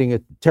committing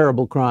a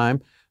terrible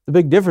crime. The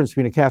big difference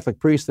between a Catholic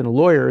priest and a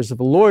lawyer is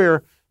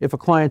if a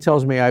client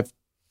tells me I've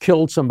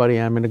killed somebody,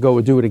 I'm going to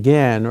go do it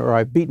again, or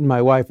I've beaten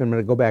my wife, I'm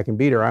going to go back and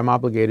beat her, I'm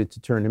obligated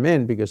to turn him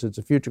in because it's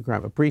a future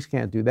crime. A priest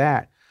can't do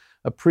that.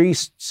 A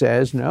priest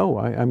says, no,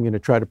 I'm going to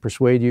try to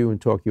persuade you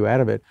and talk you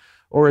out of it.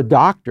 Or a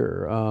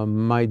doctor.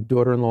 My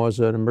daughter-in-law is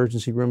an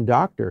emergency room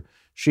doctor.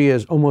 She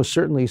has almost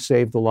certainly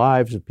saved the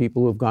lives of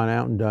people who have gone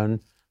out and done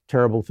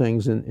terrible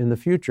things in the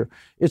future.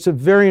 It's a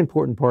very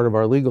important part of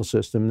our legal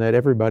system that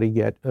everybody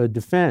get a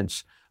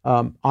defense.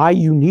 I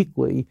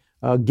uniquely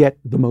get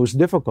the most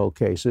difficult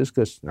cases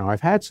because I've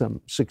had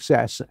some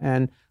success,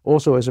 and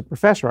also as a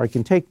professor I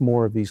can take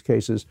more of these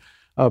cases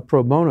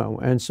pro bono,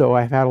 and so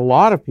I've had a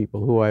lot of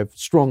people who I've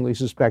strongly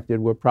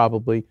suspected were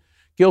probably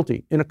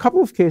guilty. In a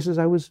couple of cases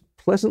I was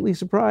pleasantly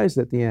surprised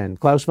at the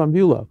end. Klaus von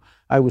Bülow,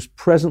 I was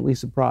pleasantly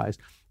surprised.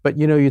 But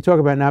you talk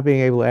about not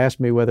being able to ask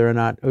me whether or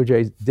not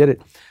O.J. did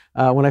it.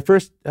 When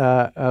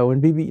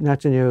Bibi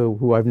Netanyahu,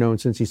 who I've known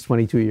since he's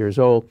 22 years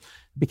old,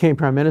 became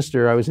prime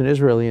minister, I was in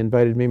Israel. He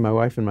invited me, my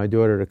wife, and my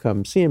daughter to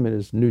come see him at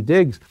his new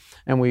digs.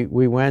 And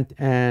we went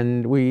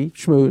and we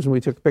schmoozed and we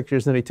took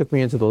pictures. Then he took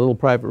me into the little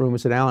private room and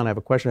said, Alan, I have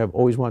a question I've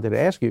always wanted to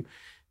ask you.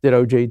 Did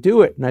O.J.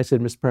 do it? And I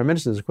said, Mr. Prime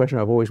Minister, there's a question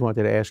I've always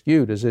wanted to ask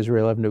you. Does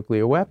Israel have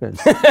nuclear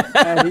weapons?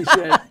 And he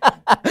said,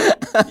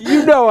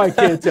 you know I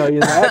can't tell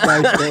you that.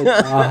 And I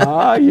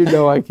said, you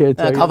know I can't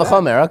tell you that. Kal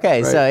v'chomer.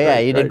 Okay, right, so yeah,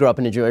 you did grow up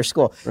in a Jewish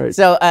school. Right.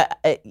 So,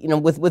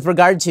 with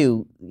regard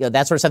to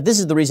that sort of stuff,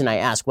 this is the reason I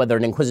ask whether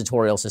an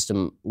inquisitorial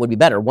system would be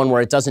better, one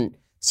where it doesn't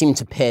seem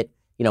to pit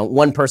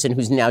one person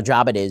whose now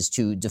job it is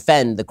to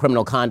defend the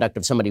criminal conduct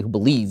of somebody who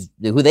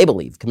they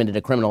believe committed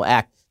a criminal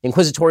act.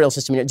 Inquisitorial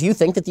system. Do you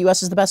think that the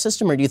U.S. is the best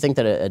system, or do you think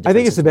that a different I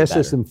think it's the best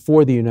better? system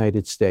for the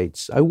United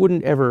States. I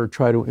wouldn't ever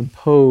try to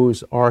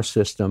impose our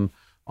system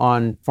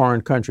on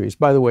foreign countries.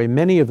 By the way,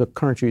 many of the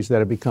countries that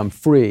have become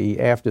free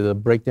after the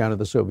breakdown of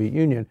the Soviet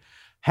Union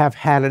have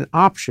had an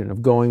option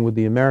of going with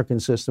the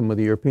American system, with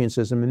the European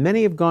system, and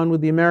many have gone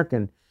with the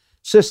American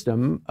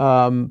system.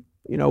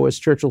 As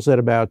Churchill said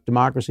about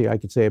democracy, I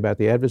could say about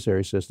the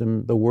adversary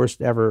system, the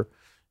worst ever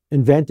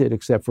invented,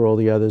 except for all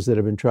the others that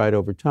have been tried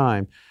over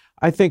time.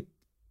 I think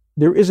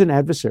there is an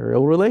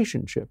adversarial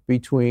relationship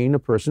between a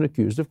person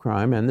accused of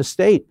crime and the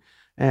state.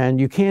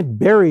 And you can't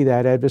bury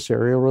that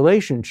adversarial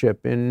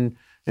relationship in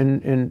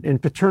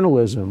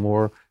paternalism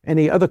or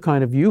any other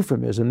kind of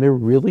euphemism. There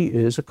really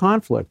is a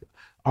conflict.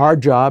 Our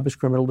job as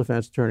criminal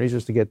defense attorneys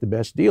is to get the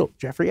best deal.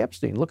 Jeffrey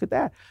Epstein, look at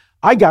that.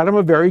 I got him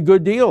a very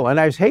good deal, and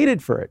I was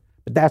hated for it.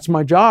 But that's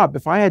my job.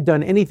 If I had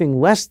done anything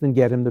less than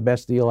get him the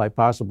best deal I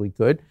possibly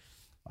could,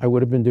 I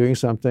would have been doing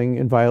something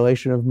in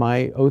violation of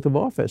my oath of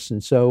office.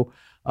 And so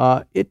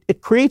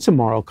it creates a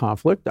moral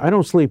conflict. I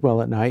don't sleep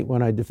well at night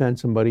when I defend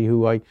somebody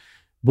who I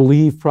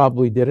believe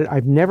probably did it.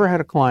 I've never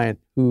had a client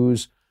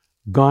who's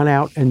gone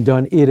out and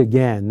done it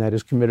again, that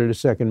has committed a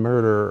second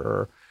murder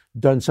or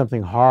done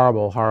something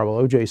horrible.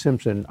 O.J.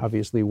 Simpson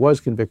obviously was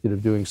convicted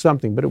of doing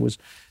something, but it was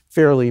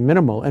fairly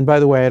minimal. And by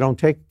the way, I don't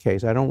take a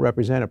case. I don't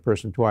represent a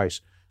person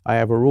twice. I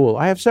have a rule.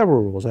 I have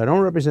several rules. I don't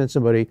represent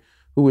somebody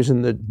who is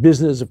in the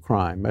business of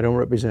crime. I don't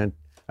want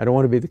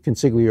to be the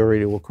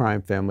consigliere to a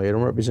crime family. I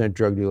don't represent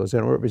drug dealers. I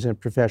don't represent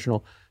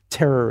professional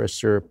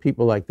terrorists or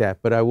people like that.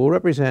 But I will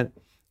represent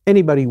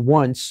anybody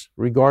once,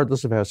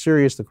 regardless of how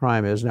serious the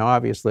crime is. Now,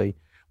 obviously,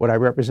 would I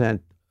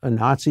represent a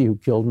Nazi who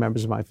killed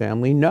members of my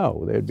family?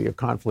 No, there'd be a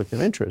conflict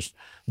of interest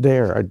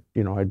there.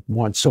 I'd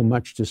want so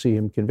much to see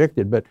him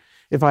convicted. But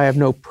if I have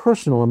no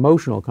personal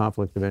emotional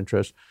conflict of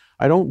interest,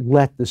 I don't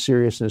let the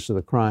seriousness of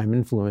the crime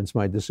influence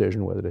my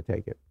decision whether to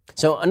take it.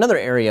 So another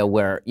area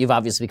where you've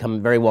obviously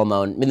become very well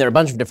known, I mean, there are a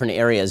bunch of different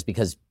areas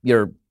because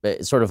you're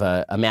sort of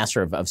a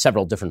master of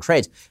several different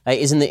trades,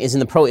 is in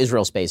the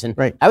pro-Israel space. And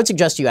right. I would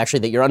suggest to you actually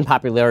that your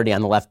unpopularity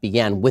on the left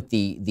began with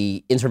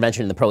the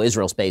intervention in the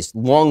pro-Israel space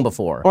long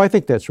before. Oh, I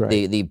think that's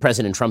right. The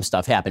President Trump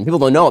stuff happened. People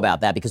don't know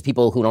about that because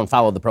people who don't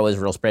follow the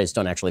pro-Israel space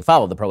don't actually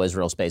follow the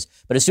pro-Israel space.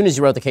 But as soon as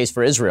you wrote the case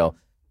for Israel,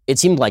 it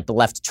seemed like the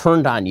left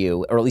turned on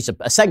you, or at least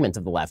a segment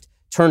of the left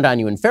turned on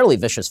you in fairly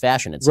vicious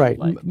fashion, it seemed right.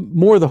 like.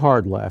 More the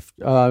hard left.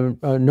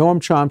 Noam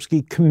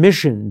Chomsky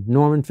commissioned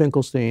Norman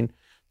Finkelstein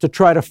to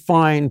try to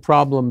find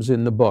problems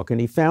in the book. And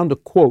he found a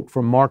quote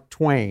from Mark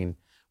Twain,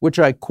 which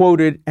I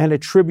quoted and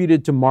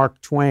attributed to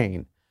Mark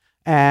Twain.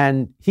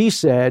 And he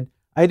said,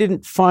 I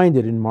didn't find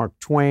it in Mark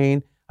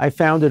Twain. I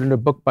found it in a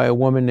book by a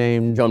woman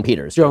named Joan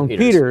Peters,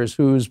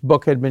 whose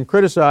book had been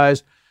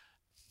criticized.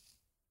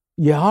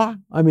 Yeah,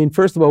 I mean,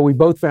 first of all, we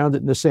both found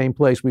it in the same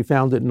place. We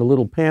found it in a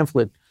little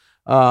pamphlet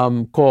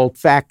called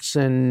Facts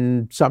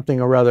and something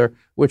or other,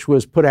 which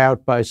was put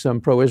out by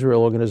some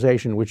pro-Israel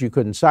organization, which you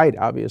couldn't cite,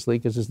 obviously,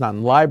 because it's not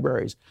in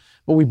libraries.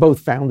 But we both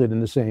found it in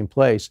the same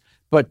place.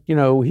 But, you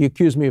know, he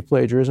accused me of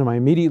plagiarism. I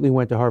immediately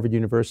went to Harvard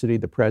University,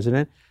 the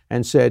president,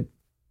 and said,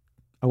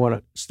 I want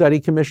a study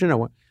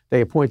commission.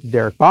 They appointed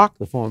Derek Bach,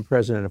 the former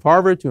president of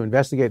Harvard, to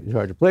investigate the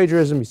charge of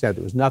plagiarism. He said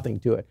there was nothing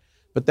to it.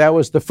 But that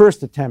was the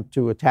first attempt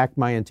to attack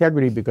my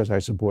integrity because I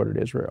supported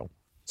Israel.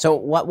 So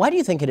why do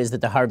you think it is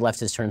that the hard left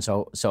has turned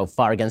so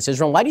far against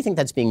Israel? Why do you think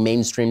that's being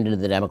mainstreamed into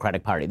the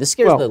Democratic Party? This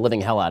scares the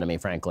living hell out of me,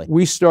 frankly.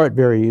 We start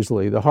very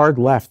easily. The hard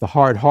left, the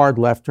hard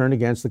left turned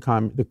against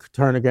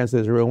turned against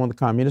Israel when the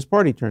Communist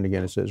Party turned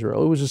against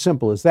Israel. It was as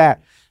simple as that.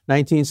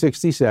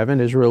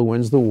 1967, Israel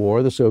wins the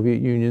war. The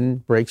Soviet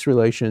Union breaks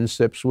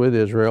relationships with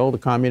Israel. The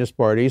Communist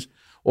parties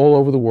all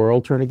over the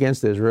world turn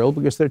against Israel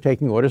because they're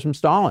taking orders from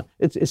Stalin.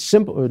 It's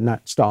simple,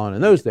 not Stalin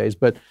in those days,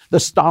 but the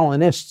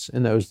Stalinists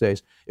in those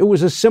days. It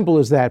was as simple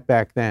as that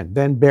back then.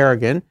 Then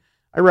Berrigan,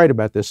 I write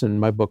about this in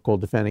my book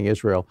called Defending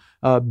Israel.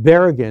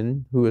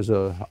 Berrigan, who is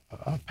a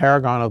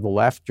paragon of the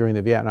left during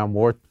the Vietnam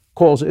War,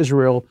 calls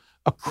Israel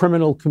a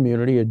criminal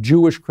community, a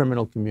Jewish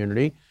criminal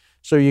community.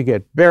 So you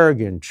get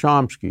Berrigan,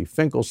 Chomsky,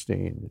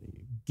 Finkelstein,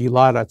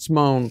 Gilad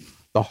Atzmon,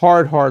 the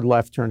hard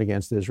left turn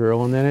against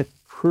Israel, and then it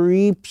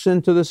creeps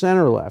into the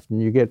center left. And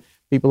you get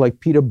people like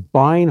Peter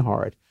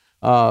Beinart,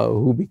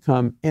 who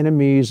become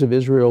enemies of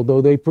Israel,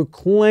 though they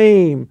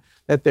proclaim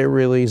that they're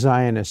really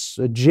Zionists.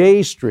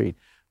 J Street,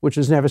 which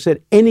has never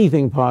said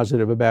anything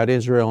positive about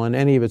Israel in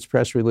any of its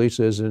press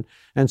releases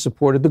and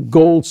supported the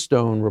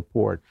Goldstone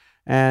report.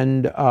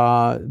 And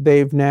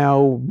they've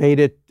now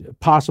made it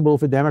possible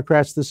for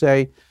Democrats to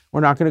say,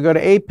 we're not going to go to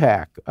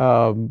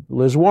AIPAC.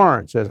 Liz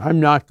Warren says, I'm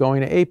not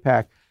going to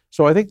AIPAC.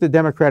 So I think the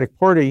Democratic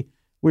Party,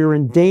 we're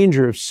in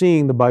danger of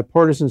seeing the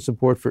bipartisan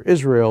support for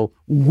Israel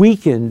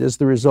weakened as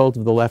the result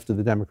of the left of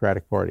the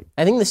Democratic Party.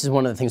 I think this is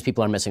one of the things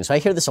people are missing. So I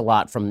hear this a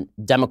lot from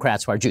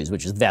Democrats who are Jews,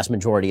 which is the vast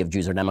majority of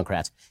Jews are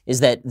Democrats, is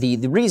that the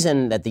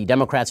reason that the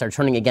Democrats are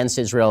turning against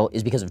Israel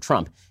is because of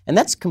Trump. And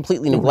that's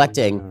completely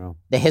neglecting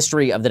the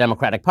history of the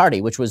Democratic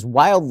Party, which was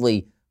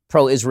wildly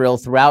pro-Israel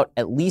throughout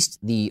at least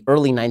the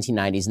early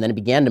 1990s, and then it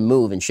began to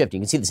move and shift. You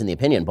can see this in the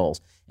opinion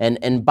polls.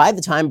 And by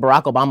the time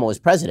Barack Obama was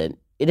president,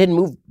 it had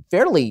moved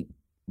fairly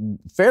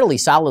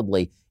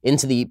solidly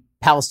into the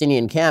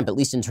Palestinian camp, at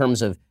least in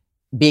terms of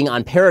being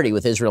on parity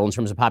with Israel in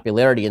terms of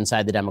popularity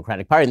inside the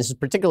Democratic Party. And this is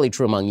particularly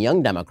true among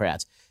young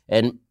Democrats.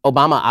 And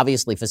Obama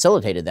obviously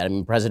facilitated that. I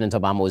mean, President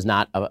Obama was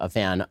not a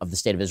fan of the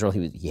state of Israel.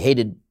 He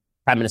hated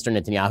Prime Minister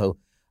Netanyahu.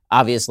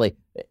 Obviously,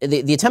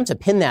 the attempt to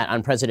pin that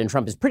on President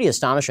Trump is pretty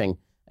astonishing.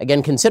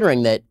 Again,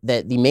 considering that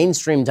the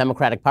mainstream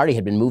Democratic Party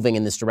had been moving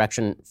in this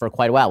direction for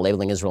quite a while,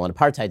 labeling Israel an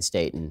apartheid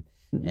state.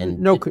 And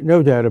no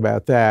doubt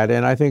about that.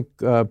 And I think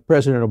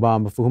President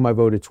Obama, for whom I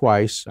voted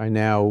twice, I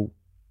now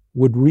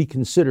would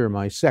reconsider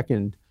my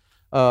second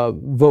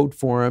vote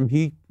for him.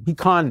 He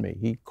conned me.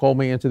 He called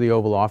me into the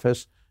Oval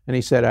Office and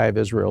he said, I have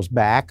Israel's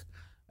back.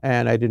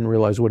 And I didn't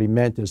realize what he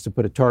meant is to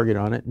put a target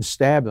on it and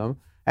stab them.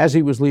 As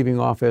he was leaving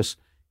office,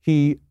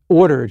 he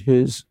ordered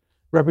his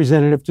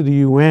representative to the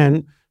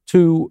UN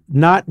to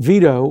not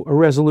veto a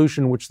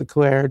resolution which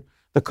declared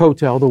the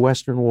Kotel, the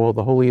Western Wall,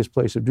 the holiest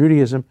place of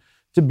Judaism,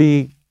 to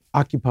be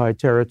occupied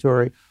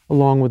territory,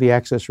 along with the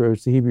access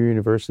roads to Hebrew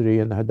University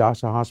and the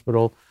Hadassah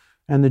Hospital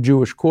and the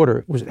Jewish Quarter.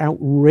 It was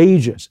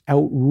outrageous.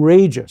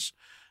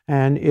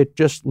 And it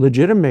just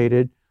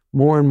legitimated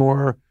more and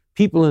more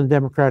people in the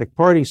Democratic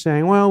Party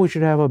saying, well, we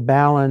should have a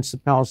balance. The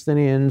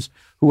Palestinians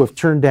who have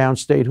turned down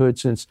statehood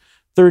since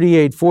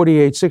 38,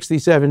 48,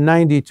 67,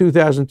 90,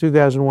 2000,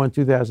 2001,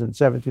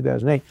 2007,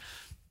 2008.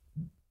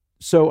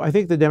 So I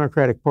think the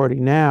Democratic Party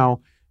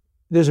now,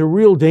 there's a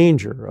real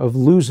danger of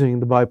losing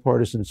the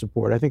bipartisan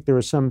support. I think there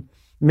are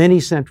many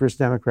centrist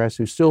Democrats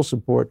who still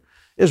support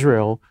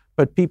Israel,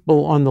 but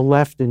people on the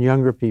left and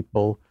younger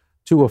people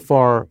to a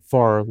far,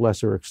 far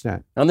lesser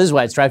extent. And this is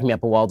why it's driving me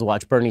up a wall to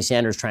watch Bernie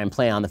Sanders try and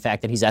play on the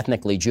fact that he's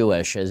ethnically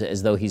Jewish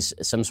as though he's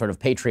some sort of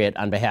patriot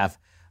on behalf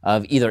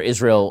of either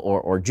Israel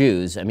or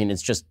Jews. I mean,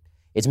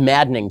 it's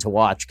maddening to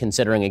watch,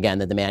 considering, again,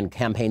 that the man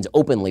campaigns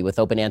openly with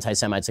open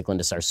anti-Semites like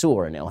Linda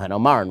Sarsour and Ilhan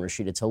Omar and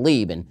Rashida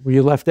Tlaib. Well,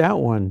 you left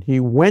out one.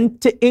 He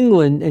went to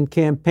England and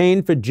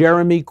campaigned for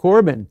Jeremy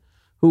Corbyn,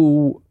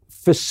 who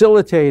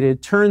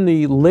turned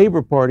the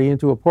Labour Party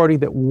into a party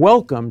that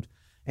welcomed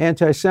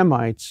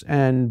anti-Semites,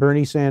 and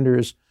Bernie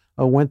Sanders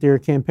went there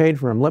and campaigned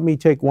for him. Let me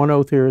take one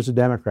oath here as a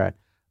Democrat.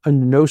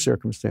 Under no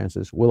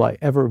circumstances will I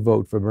ever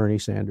vote for Bernie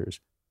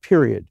Sanders.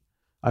 period.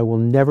 I will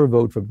never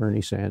vote for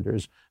Bernie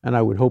Sanders, and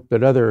I would hope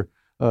that other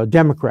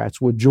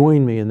Democrats would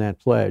join me in that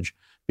pledge,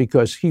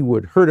 because he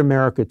would hurt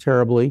America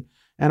terribly.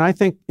 And I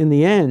think in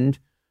the end,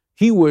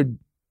 he would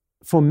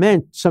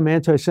foment some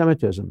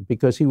anti-Semitism,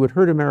 because he would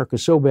hurt America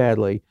so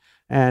badly.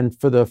 And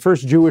for the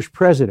first Jewish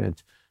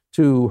president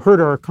to hurt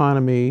our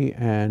economy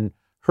and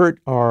hurt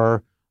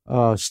our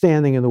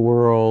standing in the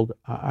world,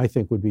 I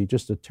think would be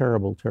just a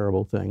terrible,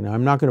 terrible thing. Now,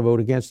 I'm not going to vote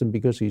against him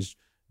because he's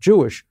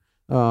Jewish,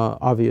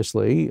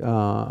 obviously.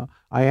 I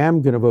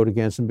am going to vote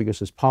against him because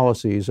his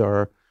policies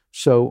are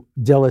so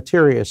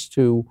deleterious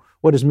to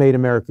what has made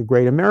America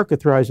great. America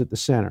thrives at the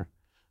center.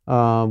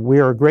 We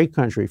are a great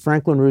country.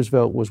 Franklin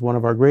Roosevelt was one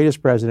of our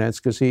greatest presidents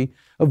because he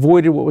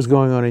avoided what was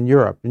going on in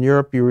Europe. In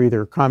Europe, you were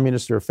either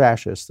communist or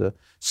fascist. The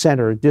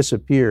center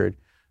disappeared.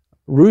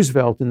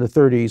 Roosevelt in the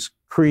 30s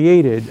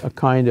created a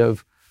kind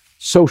of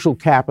social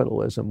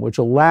capitalism, which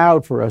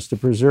allowed for us to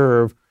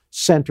preserve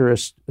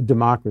centrist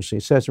democracy,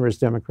 centrist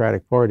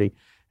Democratic Party.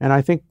 And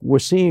I think we're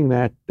seeing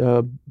that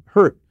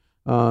hurt.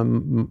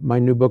 My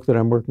new book that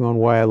I'm working on,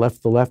 Why I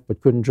Left the Left But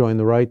Couldn't Join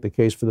the Right, The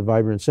Case for the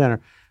Vibrant Center,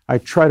 I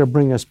try to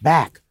bring us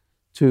back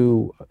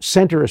to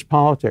centrist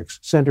politics,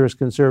 centrist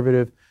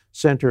conservative,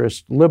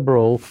 centrist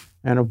liberal,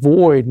 and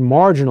avoid,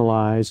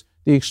 marginalize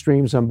the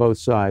extremes on both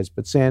sides.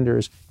 But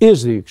Sanders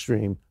is the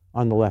extreme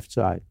on the left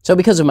side. So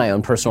because of my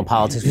own personal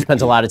politics, we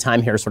spent a lot of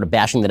time here sort of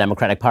bashing the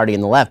Democratic Party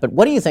and the left. But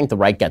what do you think the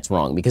right gets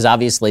wrong? Because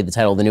obviously the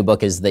title of the new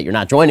book is that you're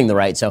not joining the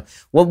right. So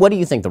what do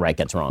you think the right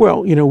gets wrong?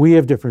 Well, we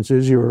have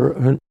differences.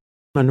 You're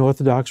an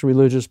Orthodox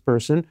religious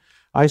person.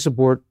 I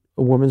support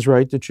a woman's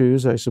right to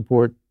choose. I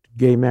support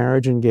gay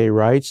marriage and gay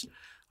rights.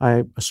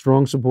 I'm a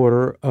strong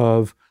supporter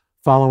of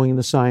following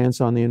the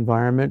science on the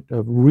environment,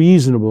 of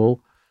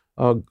reasonable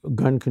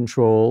gun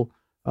control,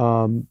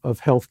 of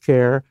health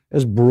care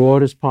as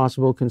broad as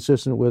possible,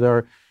 consistent with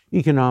our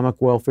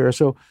economic welfare.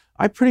 So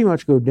I pretty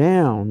much go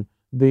down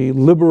the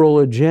liberal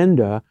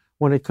agenda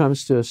when it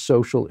comes to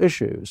social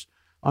issues.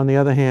 On the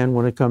other hand,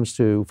 when it comes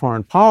to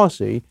foreign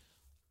policy,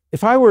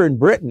 if I were in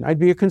Britain, I'd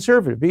be a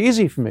conservative. It'd be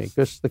easy for me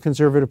because the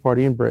Conservative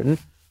Party in Britain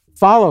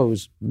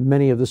follows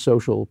many of the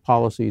social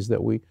policies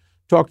that we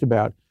talked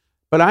about.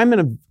 But I'm in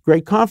a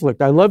great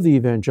conflict. I love the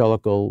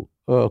evangelical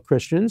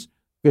Christians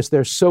because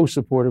they're so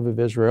supportive of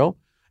Israel,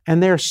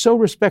 and they're so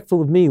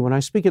respectful of me. When I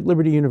speak at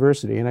Liberty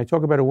University and I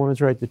talk about a woman's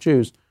right to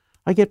choose,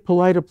 I get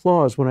polite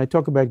applause. When I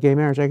talk about gay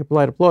marriage, I get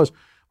polite applause.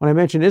 When I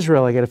mention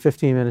Israel, I get a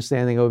 15-minute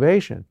standing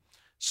ovation.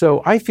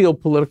 So I feel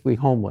politically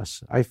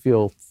homeless. I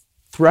feel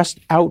thrust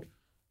out.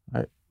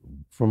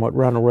 From what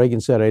Ronald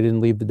Reagan said, I didn't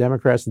leave the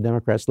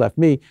Democrats left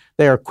me.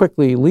 They are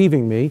quickly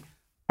leaving me.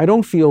 I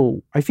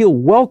feel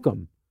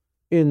welcome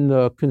in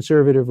the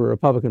conservative or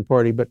Republican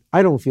Party, but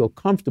I don't feel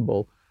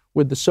comfortable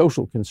with the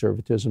social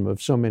conservatism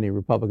of so many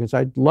Republicans.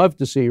 I'd love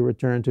to see a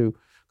return to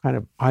kind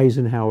of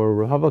Eisenhower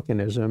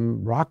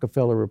Republicanism,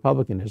 Rockefeller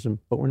Republicanism,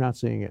 but we're not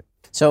seeing it.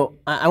 So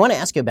I want to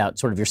ask you about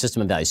sort of your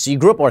system of values. So you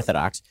grew up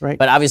Orthodox, right,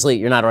 but obviously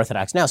you're not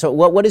Orthodox now. So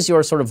what is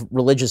your sort of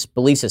religious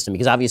belief system?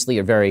 Because obviously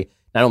you're very,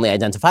 not only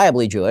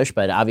identifiably Jewish,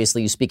 but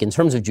obviously you speak in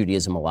terms of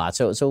Judaism a lot.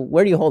 So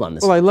where do you hold on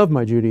this? Well, I love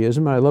my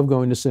Judaism. I love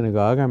going to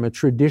synagogue. I'm a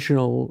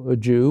traditional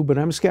Jew, but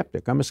I'm a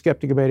skeptic. I'm a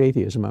skeptic about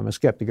atheism. I'm a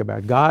skeptic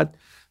about God.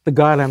 The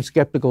God I'm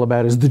skeptical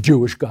about is the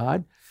Jewish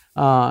God.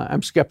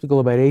 I'm skeptical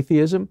about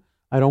atheism.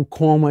 I don't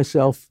call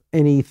myself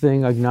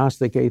anything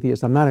agnostic,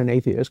 atheist. I'm not an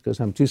atheist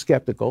because I'm too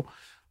skeptical.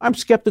 I'm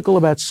skeptical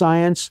about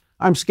science.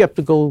 I'm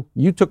skeptical.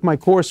 You took my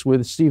course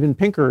with Steven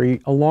Pinker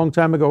a long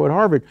time ago at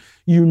Harvard.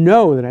 You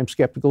know that I'm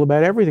skeptical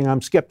about everything.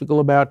 I'm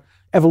skeptical about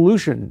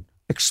evolution,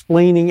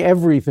 explaining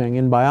everything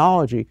in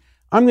biology.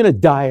 I'm going to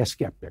die a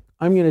skeptic.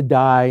 I'm going to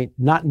die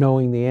not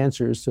knowing the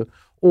answers to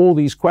all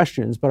these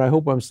questions, but I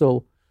hope I'm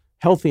still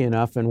healthy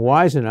enough and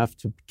wise enough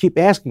to keep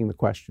asking the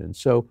questions.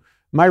 So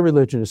my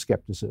religion is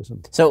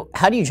skepticism. So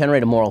how do you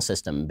generate a moral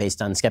system based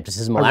on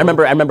skepticism? I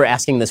remember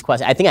asking this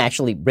question. I think I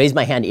actually raised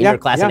my hand in your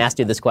class and asked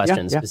you this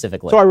question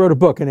specifically. So I wrote a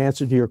book in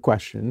answer to your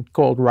question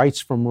called Rights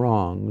from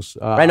Wrongs.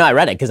 Right, no, I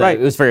read it because it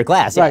was for your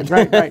class.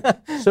 Right.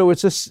 So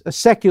it's a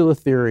secular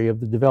theory of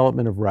the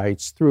development of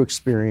rights through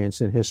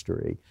experience and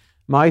history.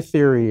 My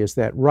theory is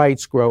that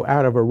rights grow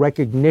out of a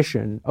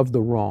recognition of the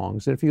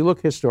wrongs. And if you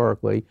look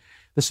historically,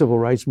 the civil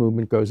rights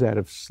movement goes out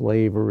of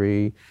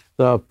slavery,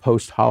 the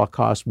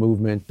post-Holocaust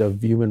movement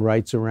of human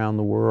rights around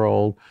the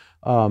world.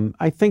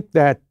 I think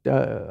that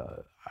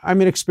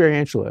I'm an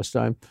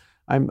experientialist.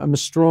 I'm a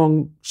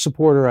strong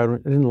supporter. I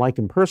didn't like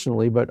him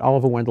personally, but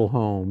Oliver Wendell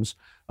Holmes.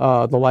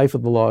 The life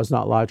of the law is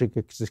not logic,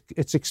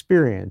 it's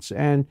experience.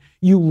 And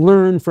you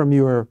learn from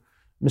your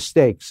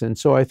mistakes. And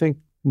so I think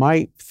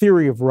my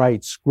theory of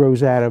rights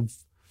grows out of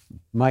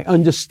my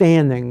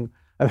understanding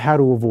of how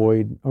to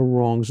avoid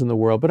wrongs in the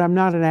world. But I'm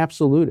not an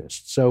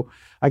absolutist. So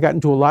I got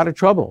into a lot of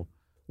trouble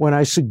when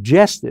I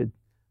suggested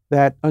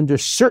that under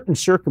certain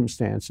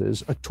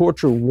circumstances, a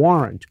torture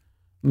warrant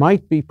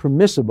might be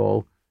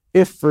permissible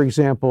if, for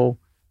example,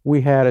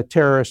 we had a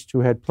terrorist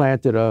who had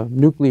planted a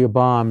nuclear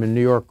bomb in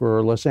New York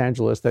or Los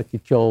Angeles that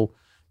could kill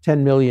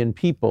 10 million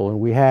people, and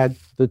we had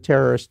the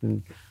terrorist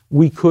and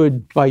we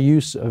could, by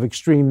use of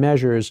extreme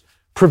measures,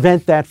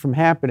 prevent that from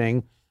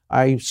happening.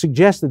 I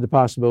suggested the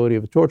possibility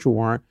of a torture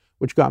warrant,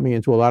 which got me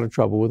into a lot of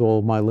trouble with all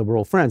of my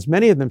liberal friends.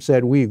 Many of them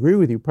said, we agree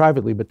with you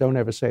privately, but don't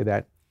ever say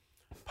that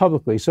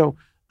publicly. So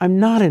I'm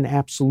not an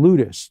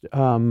absolutist,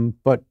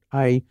 but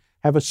I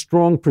have a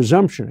strong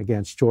presumption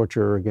against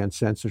torture, against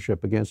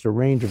censorship, against a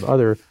range of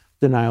other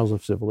denials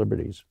of civil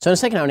liberties. So in a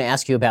second, I want to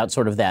ask you about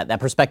sort of that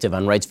perspective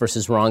on rights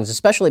versus wrongs,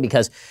 especially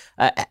because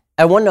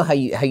I want to know how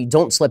you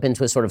don't slip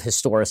into a sort of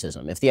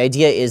historicism. If the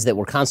idea is that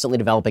we're constantly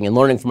developing and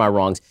learning from our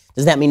wrongs,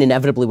 does that mean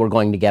inevitably we're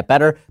going to get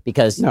better?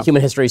 Because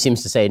human history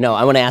seems to say no.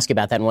 I want to ask you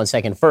about that in 1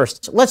 second.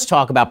 First, let's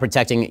talk about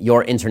protecting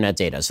your internet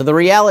data. So the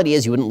reality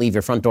is you wouldn't leave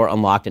your front door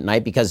unlocked at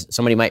night because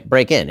somebody might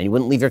break in, and you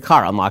wouldn't leave your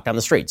car unlocked on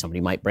the street.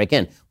 Somebody might break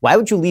in. Why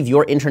would you leave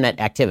your internet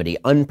activity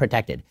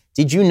unprotected?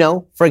 Did you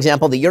know, for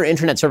example, that your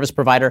internet service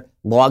provider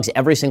logs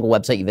every single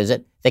website you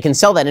visit? They can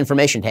sell that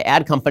information to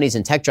ad companies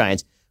and tech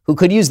giants who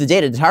could use the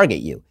data to target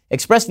you.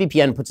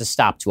 ExpressVPN puts a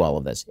stop to all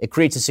of this. It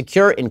creates a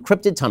secure,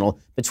 encrypted tunnel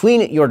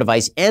between your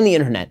device and the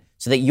internet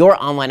so that your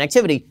online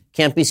activity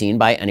can't be seen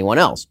by anyone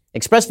else.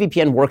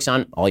 ExpressVPN works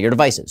on all your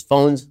devices,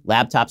 phones,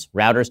 laptops,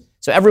 routers,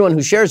 so everyone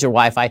who shares your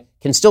Wi-Fi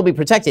can still be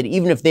protected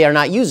even if they are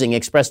not using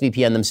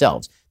ExpressVPN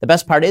themselves. The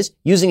best part is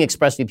using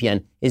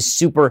ExpressVPN is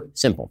super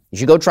simple. You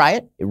should go try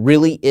it. It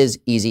really is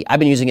easy. I've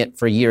been using it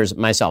for years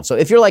myself. So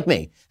if you're like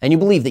me and you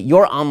believe that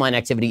your online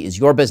activity is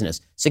your business,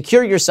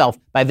 secure yourself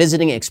by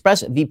visiting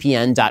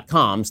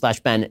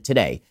expressvpn.com/Ben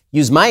today.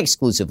 Use my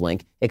exclusive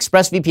link,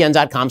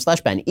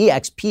 expressvpn.com/Ben,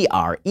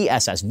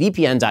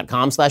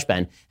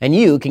 expressvpn.com/Ben, and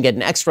you can get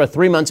an extra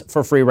 3 months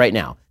for free right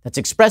now. That's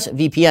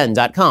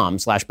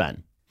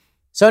expressvpn.com/Ben.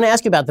 So I want to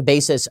ask you about the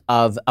basis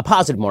of a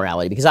positive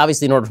morality, because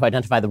obviously in order to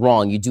identify the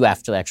wrong, you do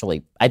have to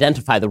actually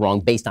identify the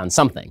wrong based on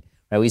something.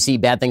 Right? We see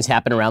bad things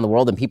happen around the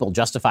world and people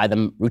justify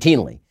them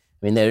routinely. I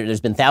mean, there's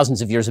been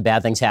thousands of years of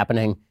bad things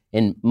happening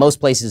in most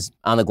places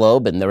on the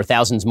globe, and there were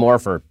thousands more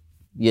for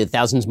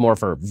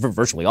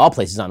virtually all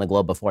places on the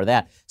globe before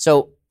that.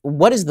 So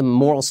what is the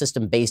moral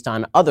system based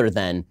on other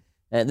than,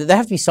 there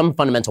have to be some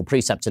fundamental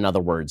precepts, in other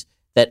words,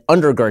 that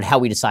undergird how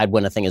we decide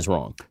when a thing is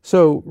wrong?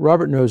 So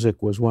Robert Nozick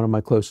was one of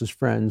my closest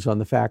friends on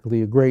the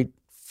faculty, a great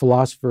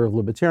philosopher of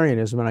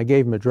libertarianism, and I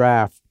gave him a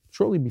draft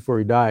shortly before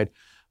he died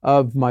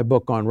of my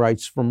book on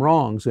rights from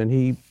wrongs. And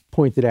he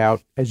pointed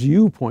out, as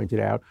you pointed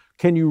out,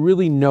 can you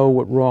really know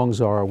what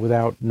wrongs are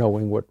without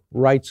knowing what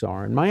rights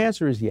are? And my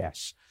answer is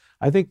yes.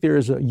 I think there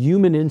is a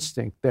human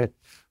instinct that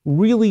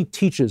really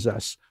teaches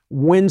us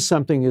when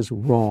something is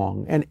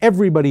wrong. And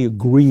everybody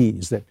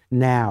agrees that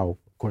now,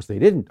 of course they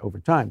didn't over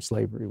time,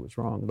 slavery was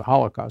wrong, the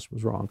Holocaust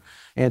was wrong,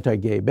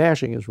 anti-gay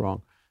bashing is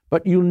wrong,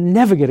 but you'll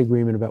never get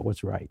agreement about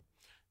what's right.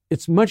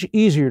 It's much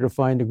easier to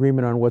find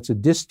agreement on what's a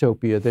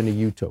dystopia than a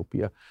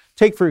utopia.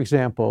 Take, for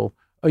example,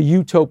 a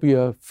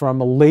utopia from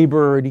a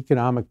labor and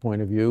economic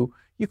point of view.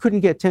 You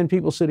couldn't get 10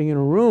 people sitting in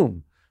a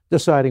room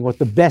deciding what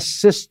the best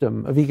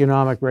system of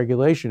economic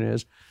regulation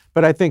is.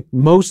 But I think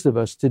most of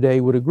us today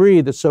would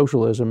agree that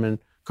socialism and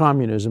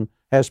communism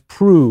has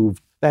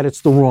proved that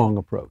it's the wrong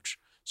approach.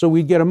 So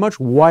we get a much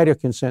wider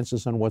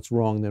consensus on what's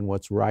wrong than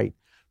what's right.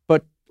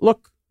 But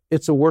look,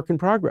 it's a work in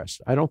progress.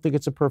 I don't think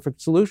it's a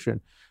perfect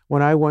solution.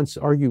 When I once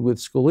argued with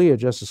Scalia,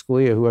 Justice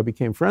Scalia, who I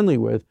became friendly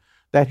with,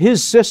 that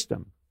his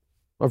system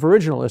of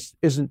originalists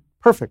isn't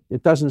perfect.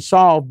 It doesn't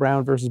solve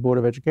Brown versus Board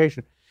of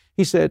Education.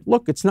 He said,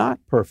 look, it's not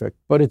perfect,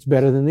 but it's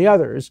better than the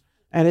others,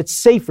 and it's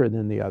safer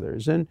than the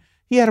others. And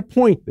he had a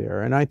point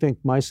there, and I think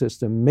my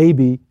system may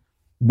be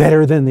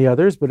better than the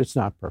others, but it's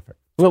not perfect.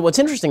 Well, what's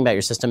interesting about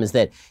your system is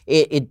that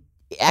it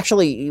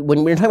actually,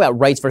 when we're talking about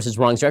rights versus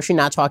wrongs, you're actually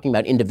not talking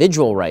about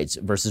individual rights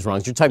versus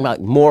wrongs. You're talking about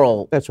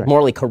That's right.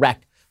 morally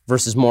correct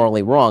versus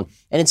morally wrong.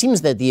 And it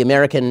seems that the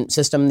American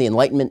system, the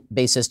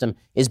Enlightenment-based system,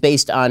 is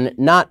based on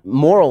not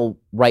moral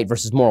right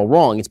versus moral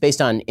wrong. It's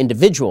based on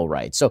individual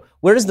rights. So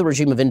where does the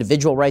regime of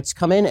individual rights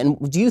come in?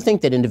 And do you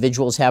think that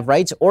individuals have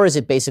rights, or is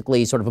it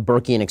basically sort of a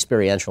Burkean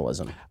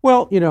experientialism?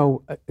 Well,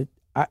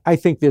 I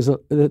think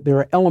there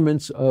are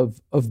elements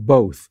of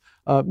both.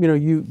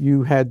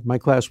 You had my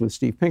class with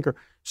Steve Pinker.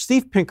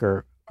 Steve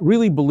Pinker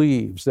really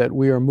believes that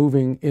we are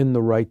moving in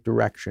the right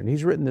direction.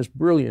 He's written this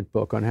brilliant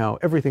book on how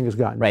everything has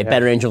gotten right.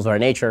 Better angels are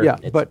nature. Yeah,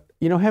 but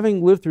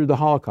having lived through the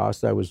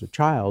Holocaust, I was a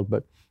child,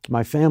 but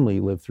my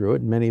family lived through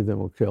it, and many of them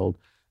were killed.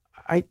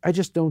 I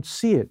just don't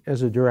see it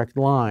as a direct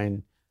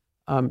line.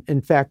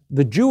 In fact,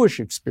 the Jewish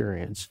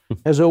experience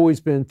has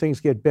always been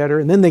things get better,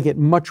 and then they get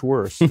much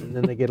worse, and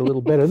then they get a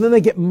little better, and then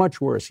they get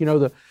much worse.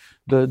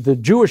 The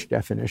Jewish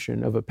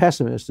definition of a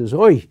pessimist is,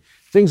 oi,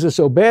 things are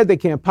so bad they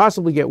can't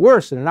possibly get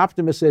worse. And an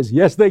optimist says,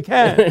 yes, they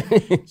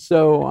can.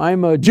 So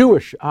I'm a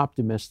Jewish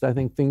optimist. I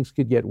think things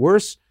could get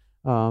worse,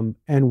 and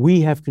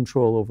we have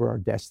control over our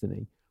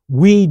destiny.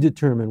 We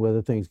determine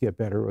whether things get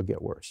better or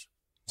get worse.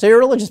 So you're a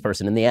religious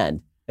person in the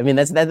end. I mean,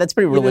 that's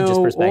pretty religious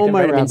perspective,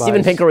 right? I mean,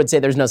 Steven Pinker would say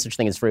there's no such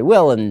thing as free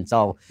will, and it's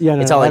all in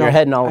your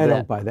head and all of that. I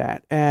don't buy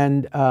that.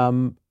 And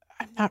I'm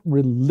not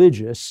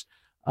religious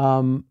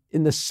in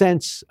the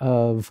sense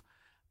of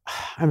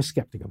I'm a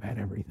skeptic about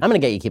everything. I'm going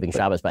to get you keeping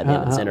Shabbos by the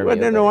end of this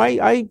interview. No,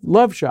 I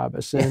love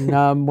Shabbos.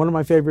 And one of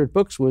my favorite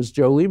books was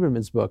Joe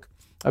Lieberman's book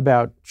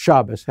about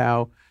Shabbos,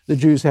 how the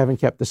Jews haven't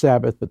kept the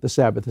Sabbath, but the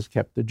Sabbath has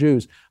kept the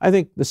Jews. I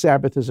think the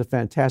Sabbath is a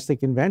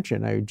fantastic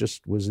invention. I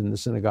just was in the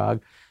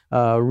synagogue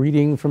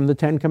reading from the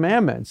Ten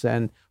Commandments.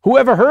 And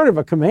whoever heard of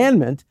a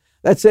commandment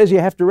that says you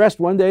have to rest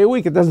one day a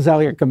week? It doesn't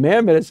sound like a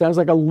commandment. It sounds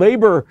like a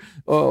labor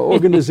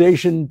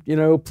organization,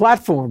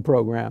 platform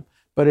program.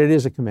 But it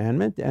is a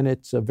commandment, and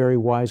it's a very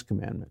wise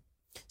commandment.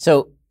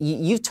 So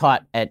you've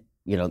taught at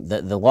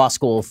the law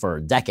school for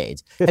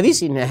decades. Have you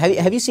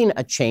seen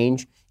a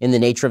change in the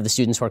nature of the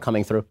students who are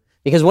coming through?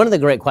 Because one of the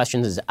great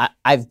questions is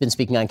I've been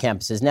speaking on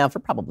campuses now for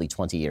probably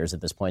 20 years at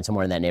this point,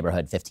 somewhere in that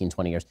neighborhood, 15,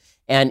 20 years.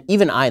 And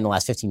even I, in the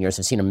last 15 years,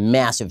 have seen a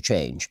massive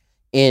change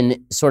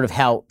in sort of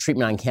how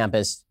treatment on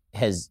campus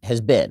has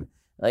been.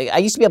 Like, I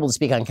used to be able to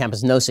speak on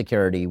campus, no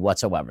security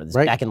whatsoever. This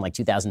is back in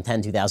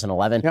 2010,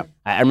 2011. Yep.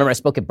 I remember I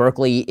spoke at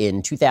Berkeley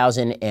in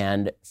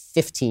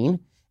 2015,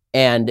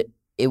 and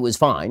it was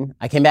fine.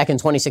 I came back in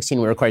 2016.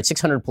 We required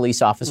 600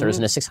 police officers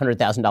and a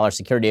 $600,000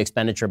 security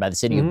expenditure by the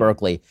city of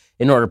Berkeley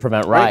in order to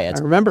prevent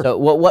riots. I remember. So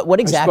what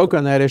exactly? I spoke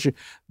on that issue.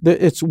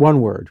 It's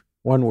one word,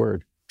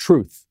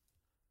 truth.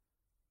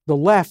 The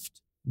left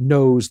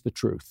knows the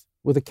truth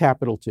with a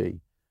capital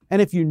T.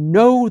 And if you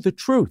know the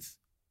truth,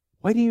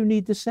 why do you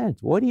need dissent?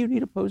 Why do you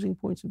need opposing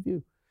points of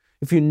view?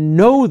 If you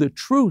know the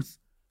truth,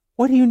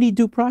 why do you need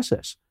due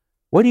process?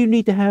 Why do you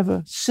need to have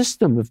a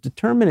system of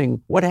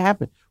determining what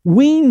happened?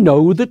 We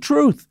know the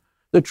truth.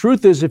 The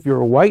truth is, if you're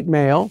a white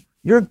male,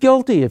 you're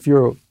guilty. If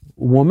you're a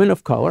woman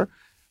of color,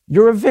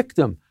 you're a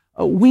victim.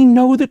 We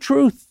know the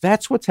truth.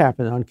 That's what's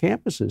happening on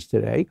campuses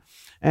today.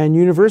 And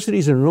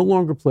universities are no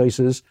longer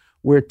places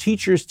where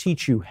teachers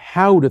teach you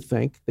how to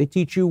think. They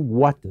teach you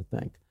what to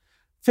think.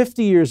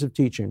 50 years of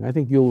teaching, I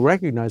think you'll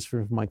recognize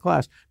from my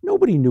class,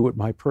 nobody knew what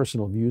my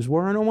personal views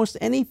were on almost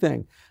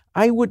anything.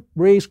 I would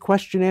raise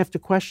question after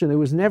question. There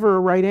was never a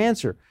right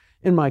answer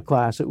in my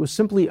class. It was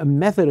simply a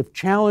method of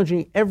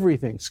challenging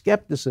everything,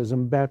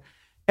 skepticism about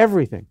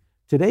everything.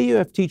 Today you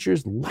have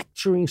teachers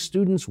lecturing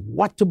students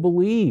what to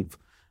believe,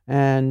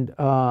 and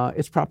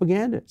it's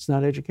propaganda. It's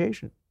not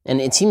education.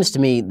 And it seems to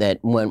me that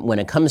when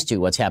it comes to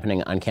what's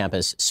happening on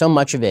campus, so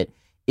much of it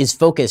is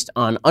focused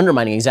on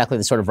undermining exactly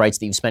the sort of rights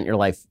that you've spent your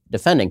life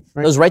defending.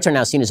 Right. Those rights are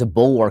now seen as a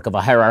bulwark of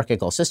a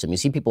hierarchical system. You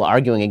see people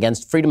arguing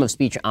against freedom of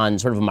speech on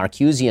sort of a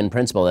Marcusean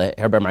principle.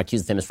 Herbert Marcuse,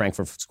 the famous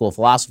Frankfurt School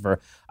philosopher,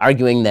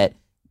 arguing that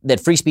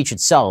free speech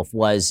itself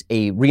was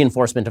a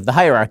reinforcement of the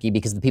hierarchy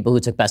because the people who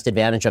took best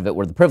advantage of it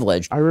were the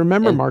privileged. I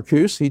remember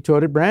Marcuse. He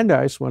taught at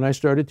Brandeis when I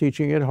started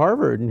teaching at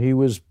Harvard, and he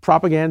was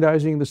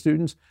propagandizing the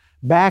students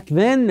back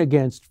then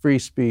against free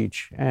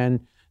speech.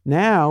 And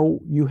now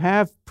you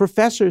have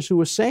professors who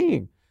are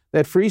saying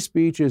that free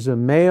speech is a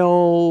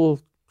male,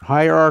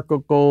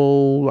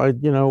 hierarchical,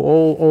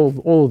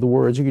 all of the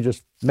words. You can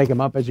just make them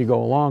up as you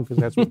go along because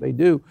that's what they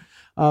do.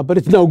 But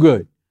it's no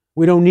good.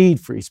 We don't need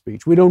free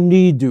speech. We don't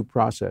need due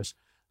process.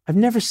 I've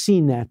never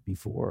seen that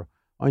before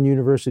on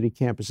university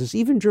campuses.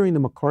 Even during the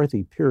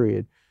McCarthy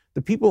period,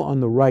 the people on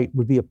the right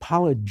would be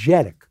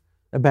apologetic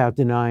about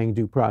denying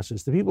due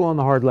process. The people on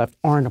the hard left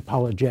aren't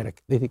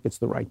apologetic. They think it's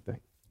the right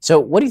thing. So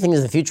what do you think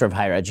is the future of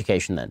higher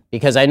education then?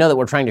 Because I know that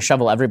we're trying to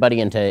shovel everybody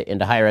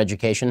into higher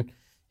education,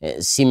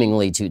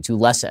 seemingly to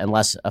less and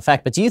less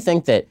effect. But do you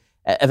think that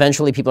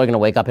eventually people are going to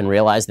wake up and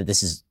realize that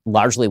this is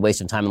largely a waste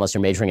of time unless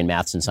you're majoring in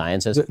maths and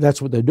sciences?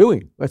 That's what they're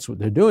doing.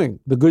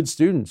 The good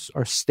students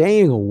are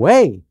staying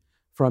away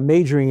from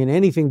majoring in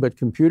anything but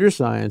computer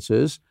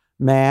sciences,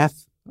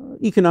 math,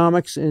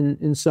 economics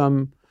in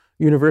some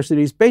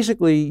universities.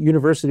 Basically,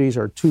 universities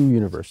are two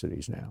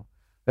universities now.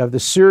 They have the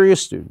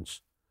serious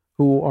students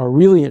who are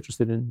really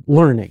interested in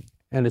learning,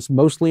 and it's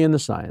mostly in the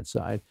science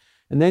side.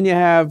 And then you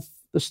have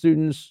the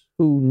students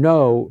who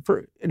know,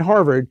 in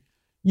Harvard,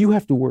 you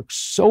have to work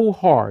so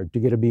hard to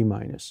get a B-.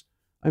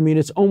 I mean,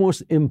 it's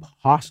almost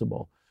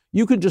impossible.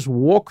 You could just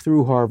walk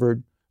through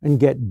Harvard and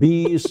get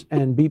B's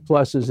and B+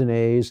 and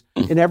A's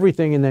in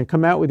everything and then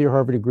come out with your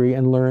Harvard degree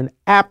and learn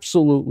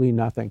absolutely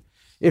nothing.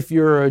 If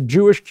you're a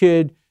Jewish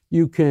kid,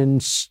 you can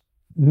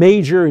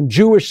major in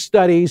Jewish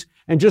studies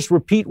and just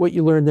repeat what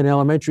you learned in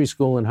elementary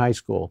school and high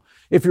school.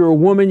 If you're a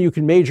woman, you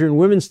can major in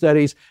women's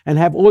studies and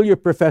have all your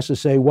professors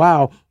say,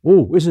 wow,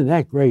 oh, isn't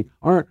that great?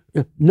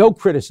 No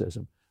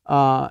criticism.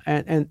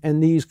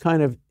 And these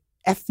kind of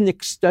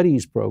ethnic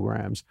studies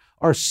programs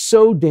are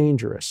so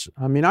dangerous.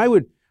 I mean, I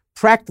would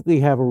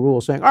practically have a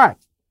rule saying, all right,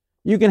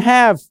 you can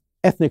have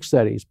ethnic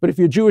studies, but if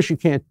you're Jewish, you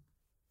can't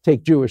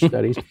take Jewish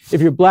studies.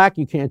 If you're black,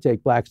 you can't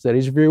take black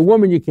studies. If you're a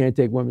woman, you can't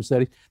take women's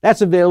studies.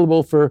 That's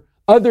available for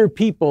other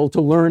people to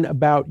learn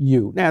about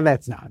you. Now,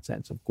 that's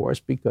nonsense, of course,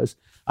 because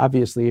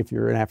obviously if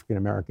you're an African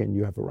American,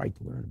 you have a right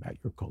to learn about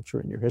your culture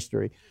and your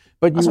history.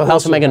 But you also, how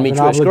else am I going to meet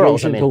Jewish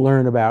girls? To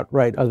learn about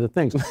other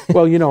things.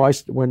 Well,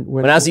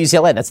 when I was at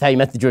UCLA, that's how you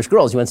met the Jewish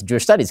girls. You went to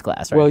Jewish studies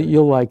class, right? Well,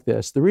 you'll like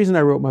this. The reason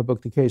I wrote my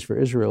book, The Case for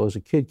Israel, is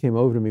a kid came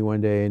over to me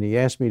one day and he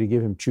asked me to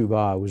give him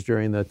tshuva. It was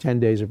during the 10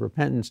 days of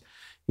repentance.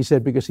 He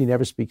said, because he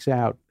never speaks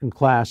out in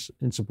class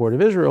in support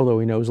of Israel, though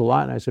he knows a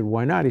lot. And I said,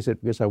 why not? He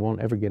said, because I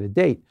won't ever get a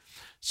date.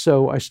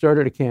 So I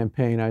started a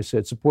campaign. I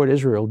said, support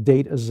Israel,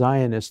 date a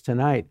Zionist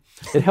tonight.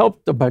 It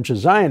helped a bunch of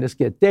Zionists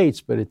get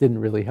dates, but it didn't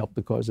really help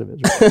the cause of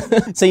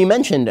Israel. So you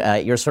mentioned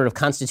your sort of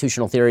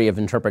constitutional theory of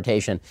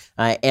interpretation,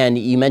 and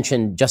you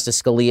mentioned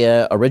Justice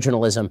Scalia,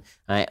 originalism,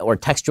 or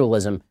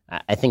textualism.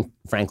 I think,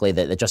 frankly,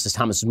 that Justice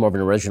Thomas was more of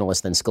an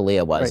originalist than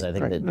Scalia was. Right, I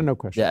think right. that, No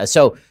question.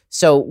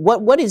 So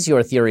what is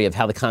your theory of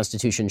how the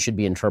Constitution should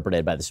be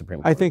interpreted by the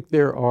Supreme Court? I think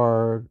there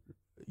are,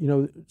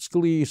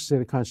 Scalia used to say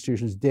the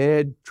Constitution is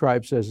dead.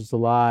 Tribe says it's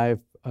alive.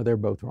 They're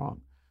both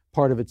wrong.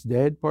 Part of it's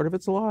dead, part of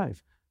it's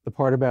alive. The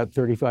part about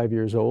 35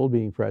 years old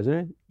being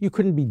president, you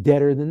couldn't be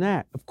deader than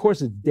that. Of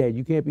course it's dead.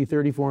 You can't be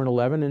 34 and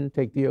 11 and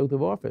take the oath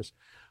of office.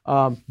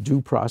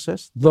 Due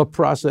process, the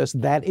process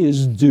that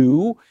is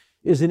due,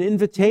 is an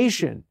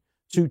invitation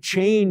to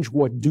change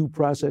what due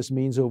process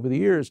means over the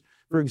years.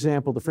 For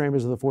example, the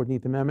framers of the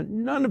 14th Amendment,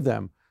 none of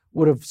them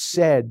would have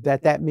said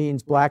that that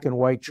means black and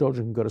white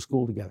children can go to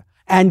school together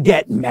and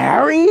get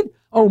married.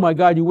 Oh my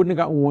God, you wouldn't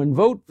have gotten one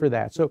vote for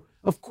that. So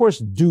of course,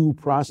 due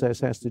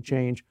process has to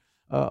change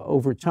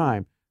over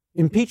time.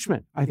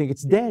 Impeachment, I think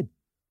it's dead.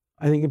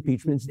 I think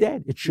impeachment's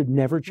dead. It should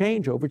never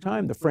change over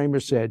time. The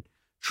framers said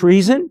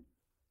treason,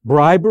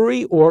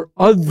 bribery, or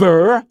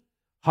other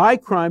high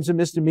crimes and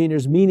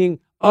misdemeanors, meaning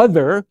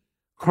other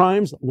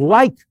crimes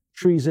like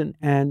treason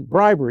and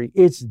bribery.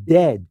 It's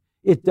dead.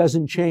 It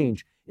doesn't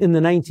change. In the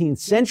 19th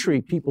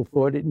century, people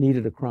thought it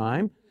needed a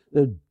crime.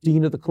 The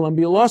dean of the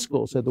Columbia Law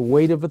School said the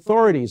weight of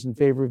authorities in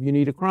favor of you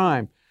need a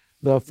crime.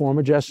 The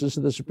former justice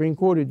of the Supreme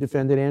Court who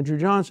defended Andrew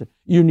Johnson,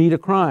 you need a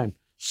crime.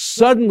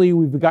 Suddenly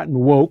we've gotten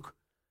woke,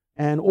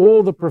 and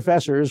all the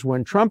professors,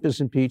 when Trump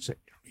is impeached, say,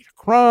 you don't need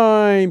a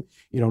crime,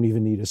 you don't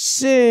even need a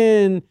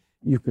sin,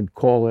 you can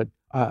call it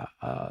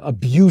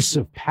abuse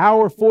of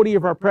power. 40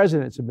 of our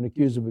presidents have been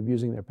accused of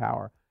abusing their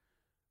power.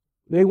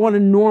 They want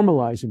to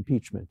normalize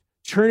impeachment,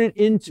 turn it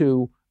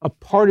into a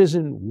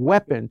partisan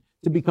weapon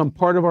to become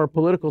part of our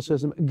political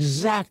system,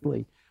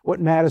 exactly what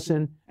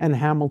Madison and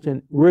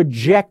Hamilton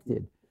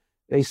rejected.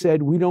 They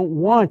said, we don't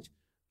want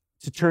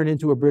to turn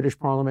into a British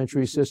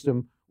parliamentary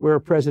system where a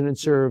president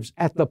serves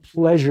at the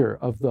pleasure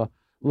of the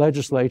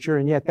legislature,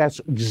 and yet that's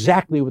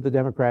exactly what the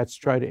Democrats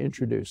try to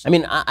introduce. I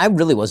mean, I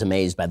really was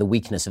amazed by the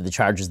weakness of the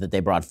charges that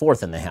they brought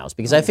forth in the House,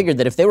 because I figured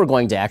that if they were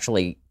going to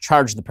actually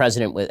charge the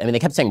president with, they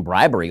kept saying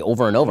bribery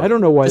over and over. I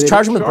don't know why. Just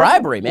charge him with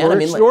bribery, man. Or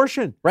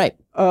extortion. Right.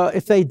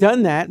 If they'd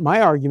done that,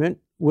 my argument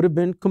would have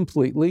been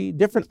completely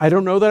different. I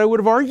don't know that I would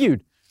have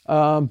argued.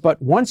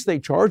 But once they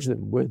charged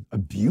them with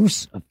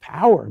abuse of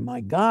power, my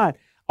God,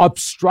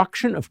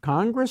 obstruction of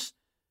Congress.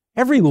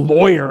 Every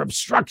lawyer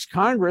obstructs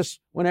Congress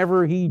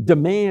whenever he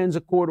demands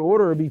a court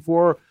order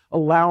before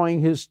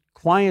allowing his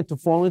client to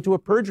fall into a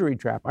perjury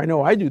trap. I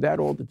know I do that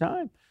all the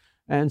time.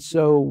 And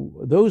so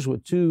those were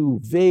two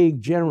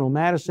vague. General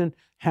Madison,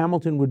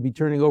 Hamilton would be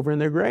turning over in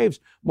their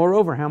graves.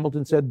 Moreover,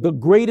 Hamilton said the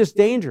greatest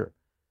danger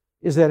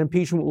is that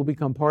impeachment will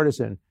become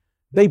partisan.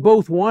 They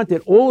both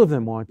wanted, all of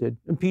them wanted,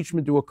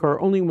 impeachment to occur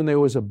only when there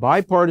was a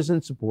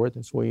bipartisan support,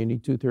 that's why you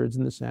need 2/3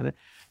 in the Senate,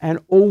 and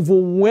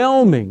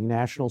overwhelming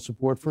national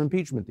support for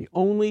impeachment. The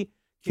only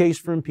case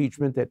for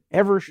impeachment that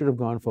ever should have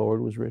gone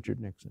forward was Richard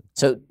Nixon.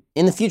 So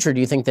in the future, do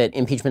you think that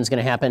impeachment is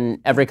going to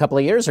happen every couple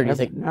of years, or do you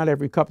think? Not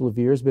every couple of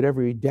years, but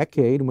every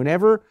decade.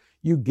 Whenever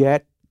you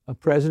get a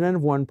president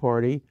of one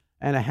party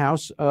and a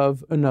House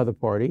of another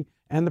party,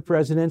 and the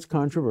president's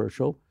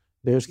controversial,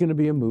 there's going to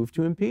be a move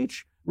to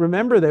impeach.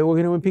 Remember, they were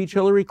going to impeach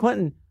Hillary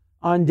Clinton.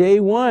 On day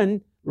one,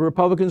 the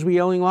Republicans were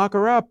yelling, lock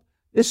her up.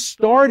 This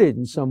started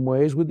in some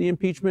ways with the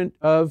impeachment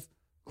of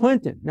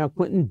Clinton. Now,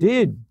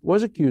 Clinton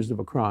was accused of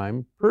a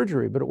crime,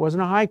 perjury, but it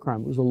wasn't a high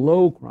crime. It was a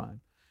low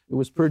crime. It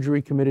was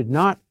perjury committed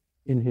not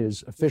in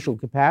his official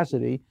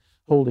capacity,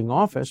 holding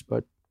office,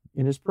 but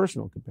in his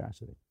personal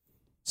capacity.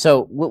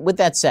 So with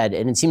that said,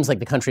 and it seems like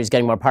the country is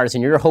getting more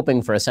partisan, you're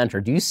hoping for a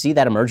center. Do you see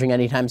that emerging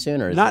anytime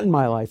soon? Or not in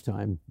my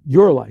lifetime,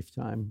 your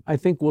lifetime. I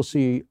think we'll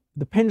see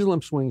the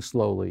pendulum swing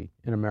slowly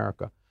in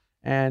America.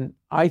 And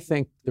I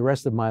think the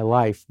rest of my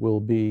life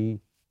will be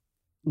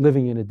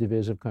living in a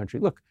divisive country.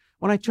 Look,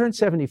 when I turned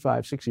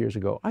 75 6 years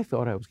ago, I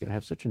thought I was going to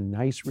have such a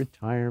nice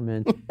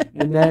retirement.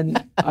 And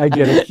then I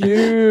get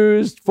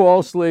accused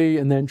falsely.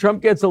 And then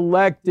Trump gets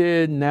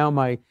elected. And now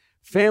my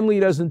family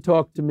doesn't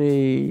talk to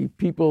me.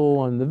 People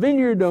on the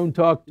vineyard don't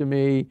talk to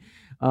me.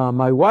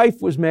 My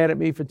wife was mad at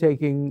me for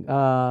taking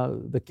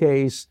the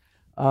case.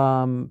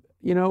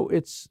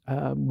 It's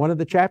one of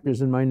the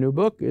chapters in my new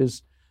book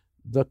is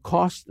the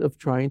cost of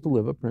trying to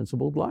live a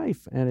principled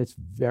life. And it's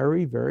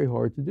very, very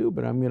hard to do,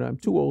 but I'm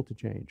too old to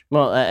change.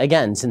 Well,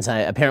 again, since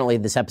apparently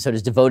this episode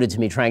is devoted to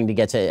me trying to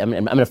get to, I'm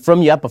going to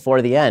frum you up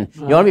before the end.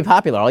 You want to be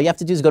popular, all you have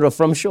to do is go to a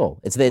frum shul.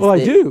 I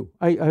do.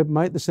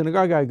 The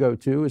synagogue I go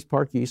to is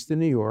Park East in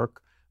New York.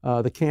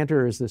 The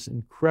cantor is this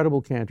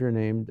incredible cantor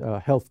named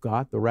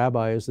Helfgott. The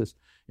rabbi is this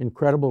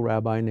incredible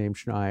rabbi named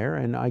Schneier,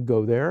 and I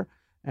go there.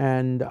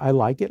 And I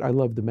like it. I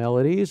love the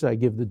melodies. I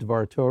give the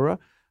Dvar Torah,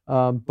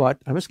 but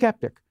I'm a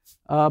skeptic.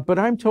 But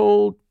I'm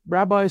told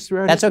rabbis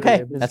throughout That's history okay.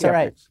 have been That's all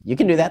right. skeptics. You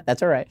can do that.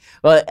 That's all right.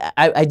 Well,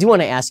 I do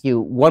want to ask you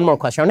one more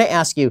question. I want to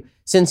ask you,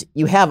 since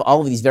you have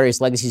all of these various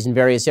legacies in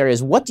various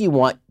areas, what do you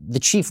want the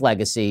chief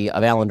legacy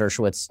of Alan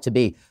Dershowitz to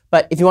be?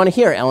 But if you want to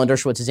hear Alan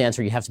Dershowitz's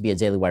answer, you have to be a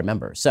Daily Wire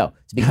member. So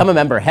to become a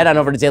member, head on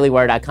over to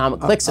dailywire.com,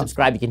 click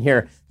subscribe. You can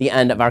hear the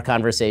end of our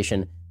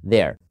conversation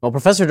there. Well,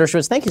 Professor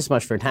Dershowitz, thank you so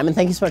much for your time, and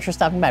thank you so much for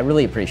stopping by. I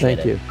really appreciate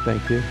it.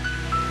 Thank you.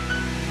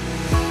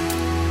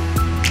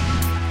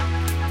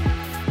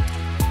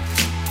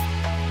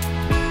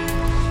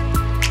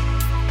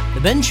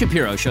 The Ben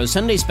Shapiro Show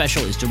Sunday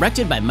Special is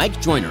directed by Mike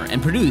Joyner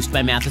and produced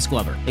by Mathis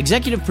Glover.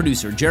 Executive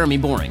producer Jeremy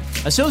Boring.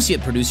 Associate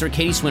producer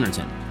Katie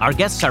Swinnerton. Our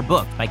guests are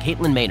booked by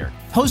Caitlin Maynard.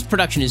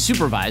 Post-production is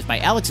supervised by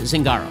Alex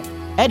Zingaro.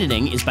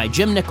 Editing is by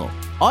Jim Nickel.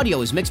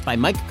 Audio is mixed by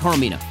Mike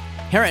Coromina.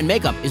 Hair and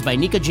makeup is by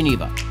Nika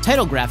Geneva.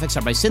 Title graphics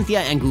are by Cynthia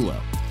Angulo.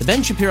 The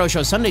Ben Shapiro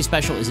Show Sunday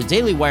Special is a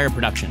Daily Wire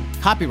production.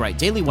 Copyright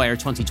Daily Wire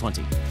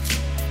 2020.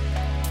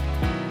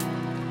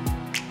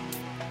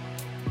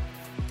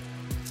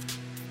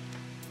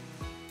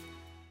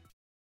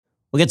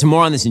 We'll get to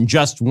more on this in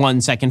just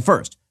 1 second.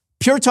 First,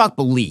 Pure Talk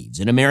believes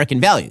in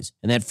American values,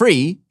 and that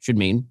free should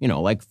mean,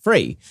 like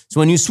free. So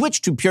when you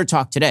switch to Pure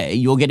Talk today,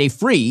 you'll get a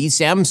free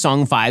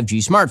Samsung 5G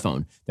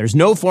smartphone. There's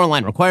no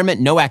foreign-line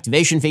requirement, no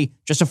activation fee,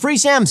 just a free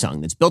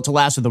Samsung that's built to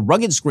last with a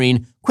rugged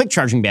screen, quick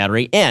charging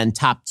battery, and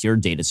top-tier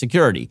data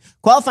security.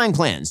 Qualifying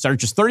plans start at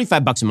just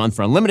 $35 a month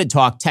for unlimited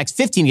talk, text,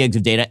 15 gigs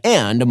of data,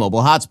 and a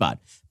mobile hotspot.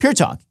 Pure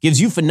Talk gives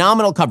you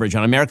phenomenal coverage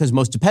on America's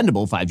most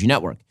dependable 5G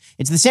network.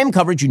 It's the same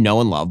coverage you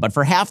know and love, but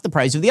for half the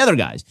price of the other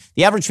guys.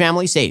 The average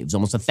family saves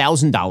almost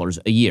 $1,000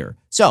 a year.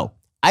 So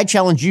I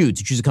challenge you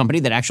to choose a company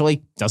that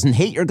actually doesn't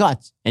hate your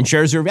guts and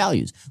shares your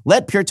values.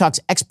 Let Pure Talk's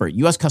expert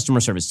U.S. customer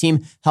service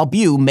team help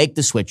you make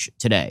the switch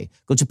today.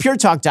 Go to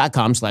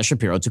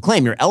puretalk.com/Shapiro to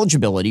claim your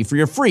eligibility for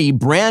your free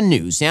brand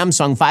new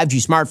Samsung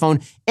 5G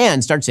smartphone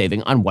and start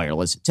saving on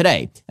wireless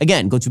today.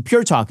 Again, go to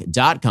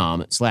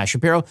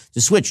puretalk.com/Shapiro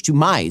to switch to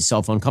my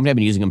cell phone company. I've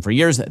been using them for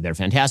years. They're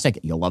fantastic.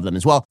 You'll love them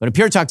as well. Go to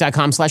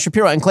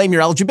puretalk.com/Shapiro and claim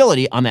your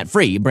eligibility on that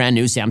free brand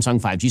new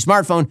Samsung 5G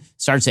smartphone.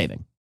 Start saving.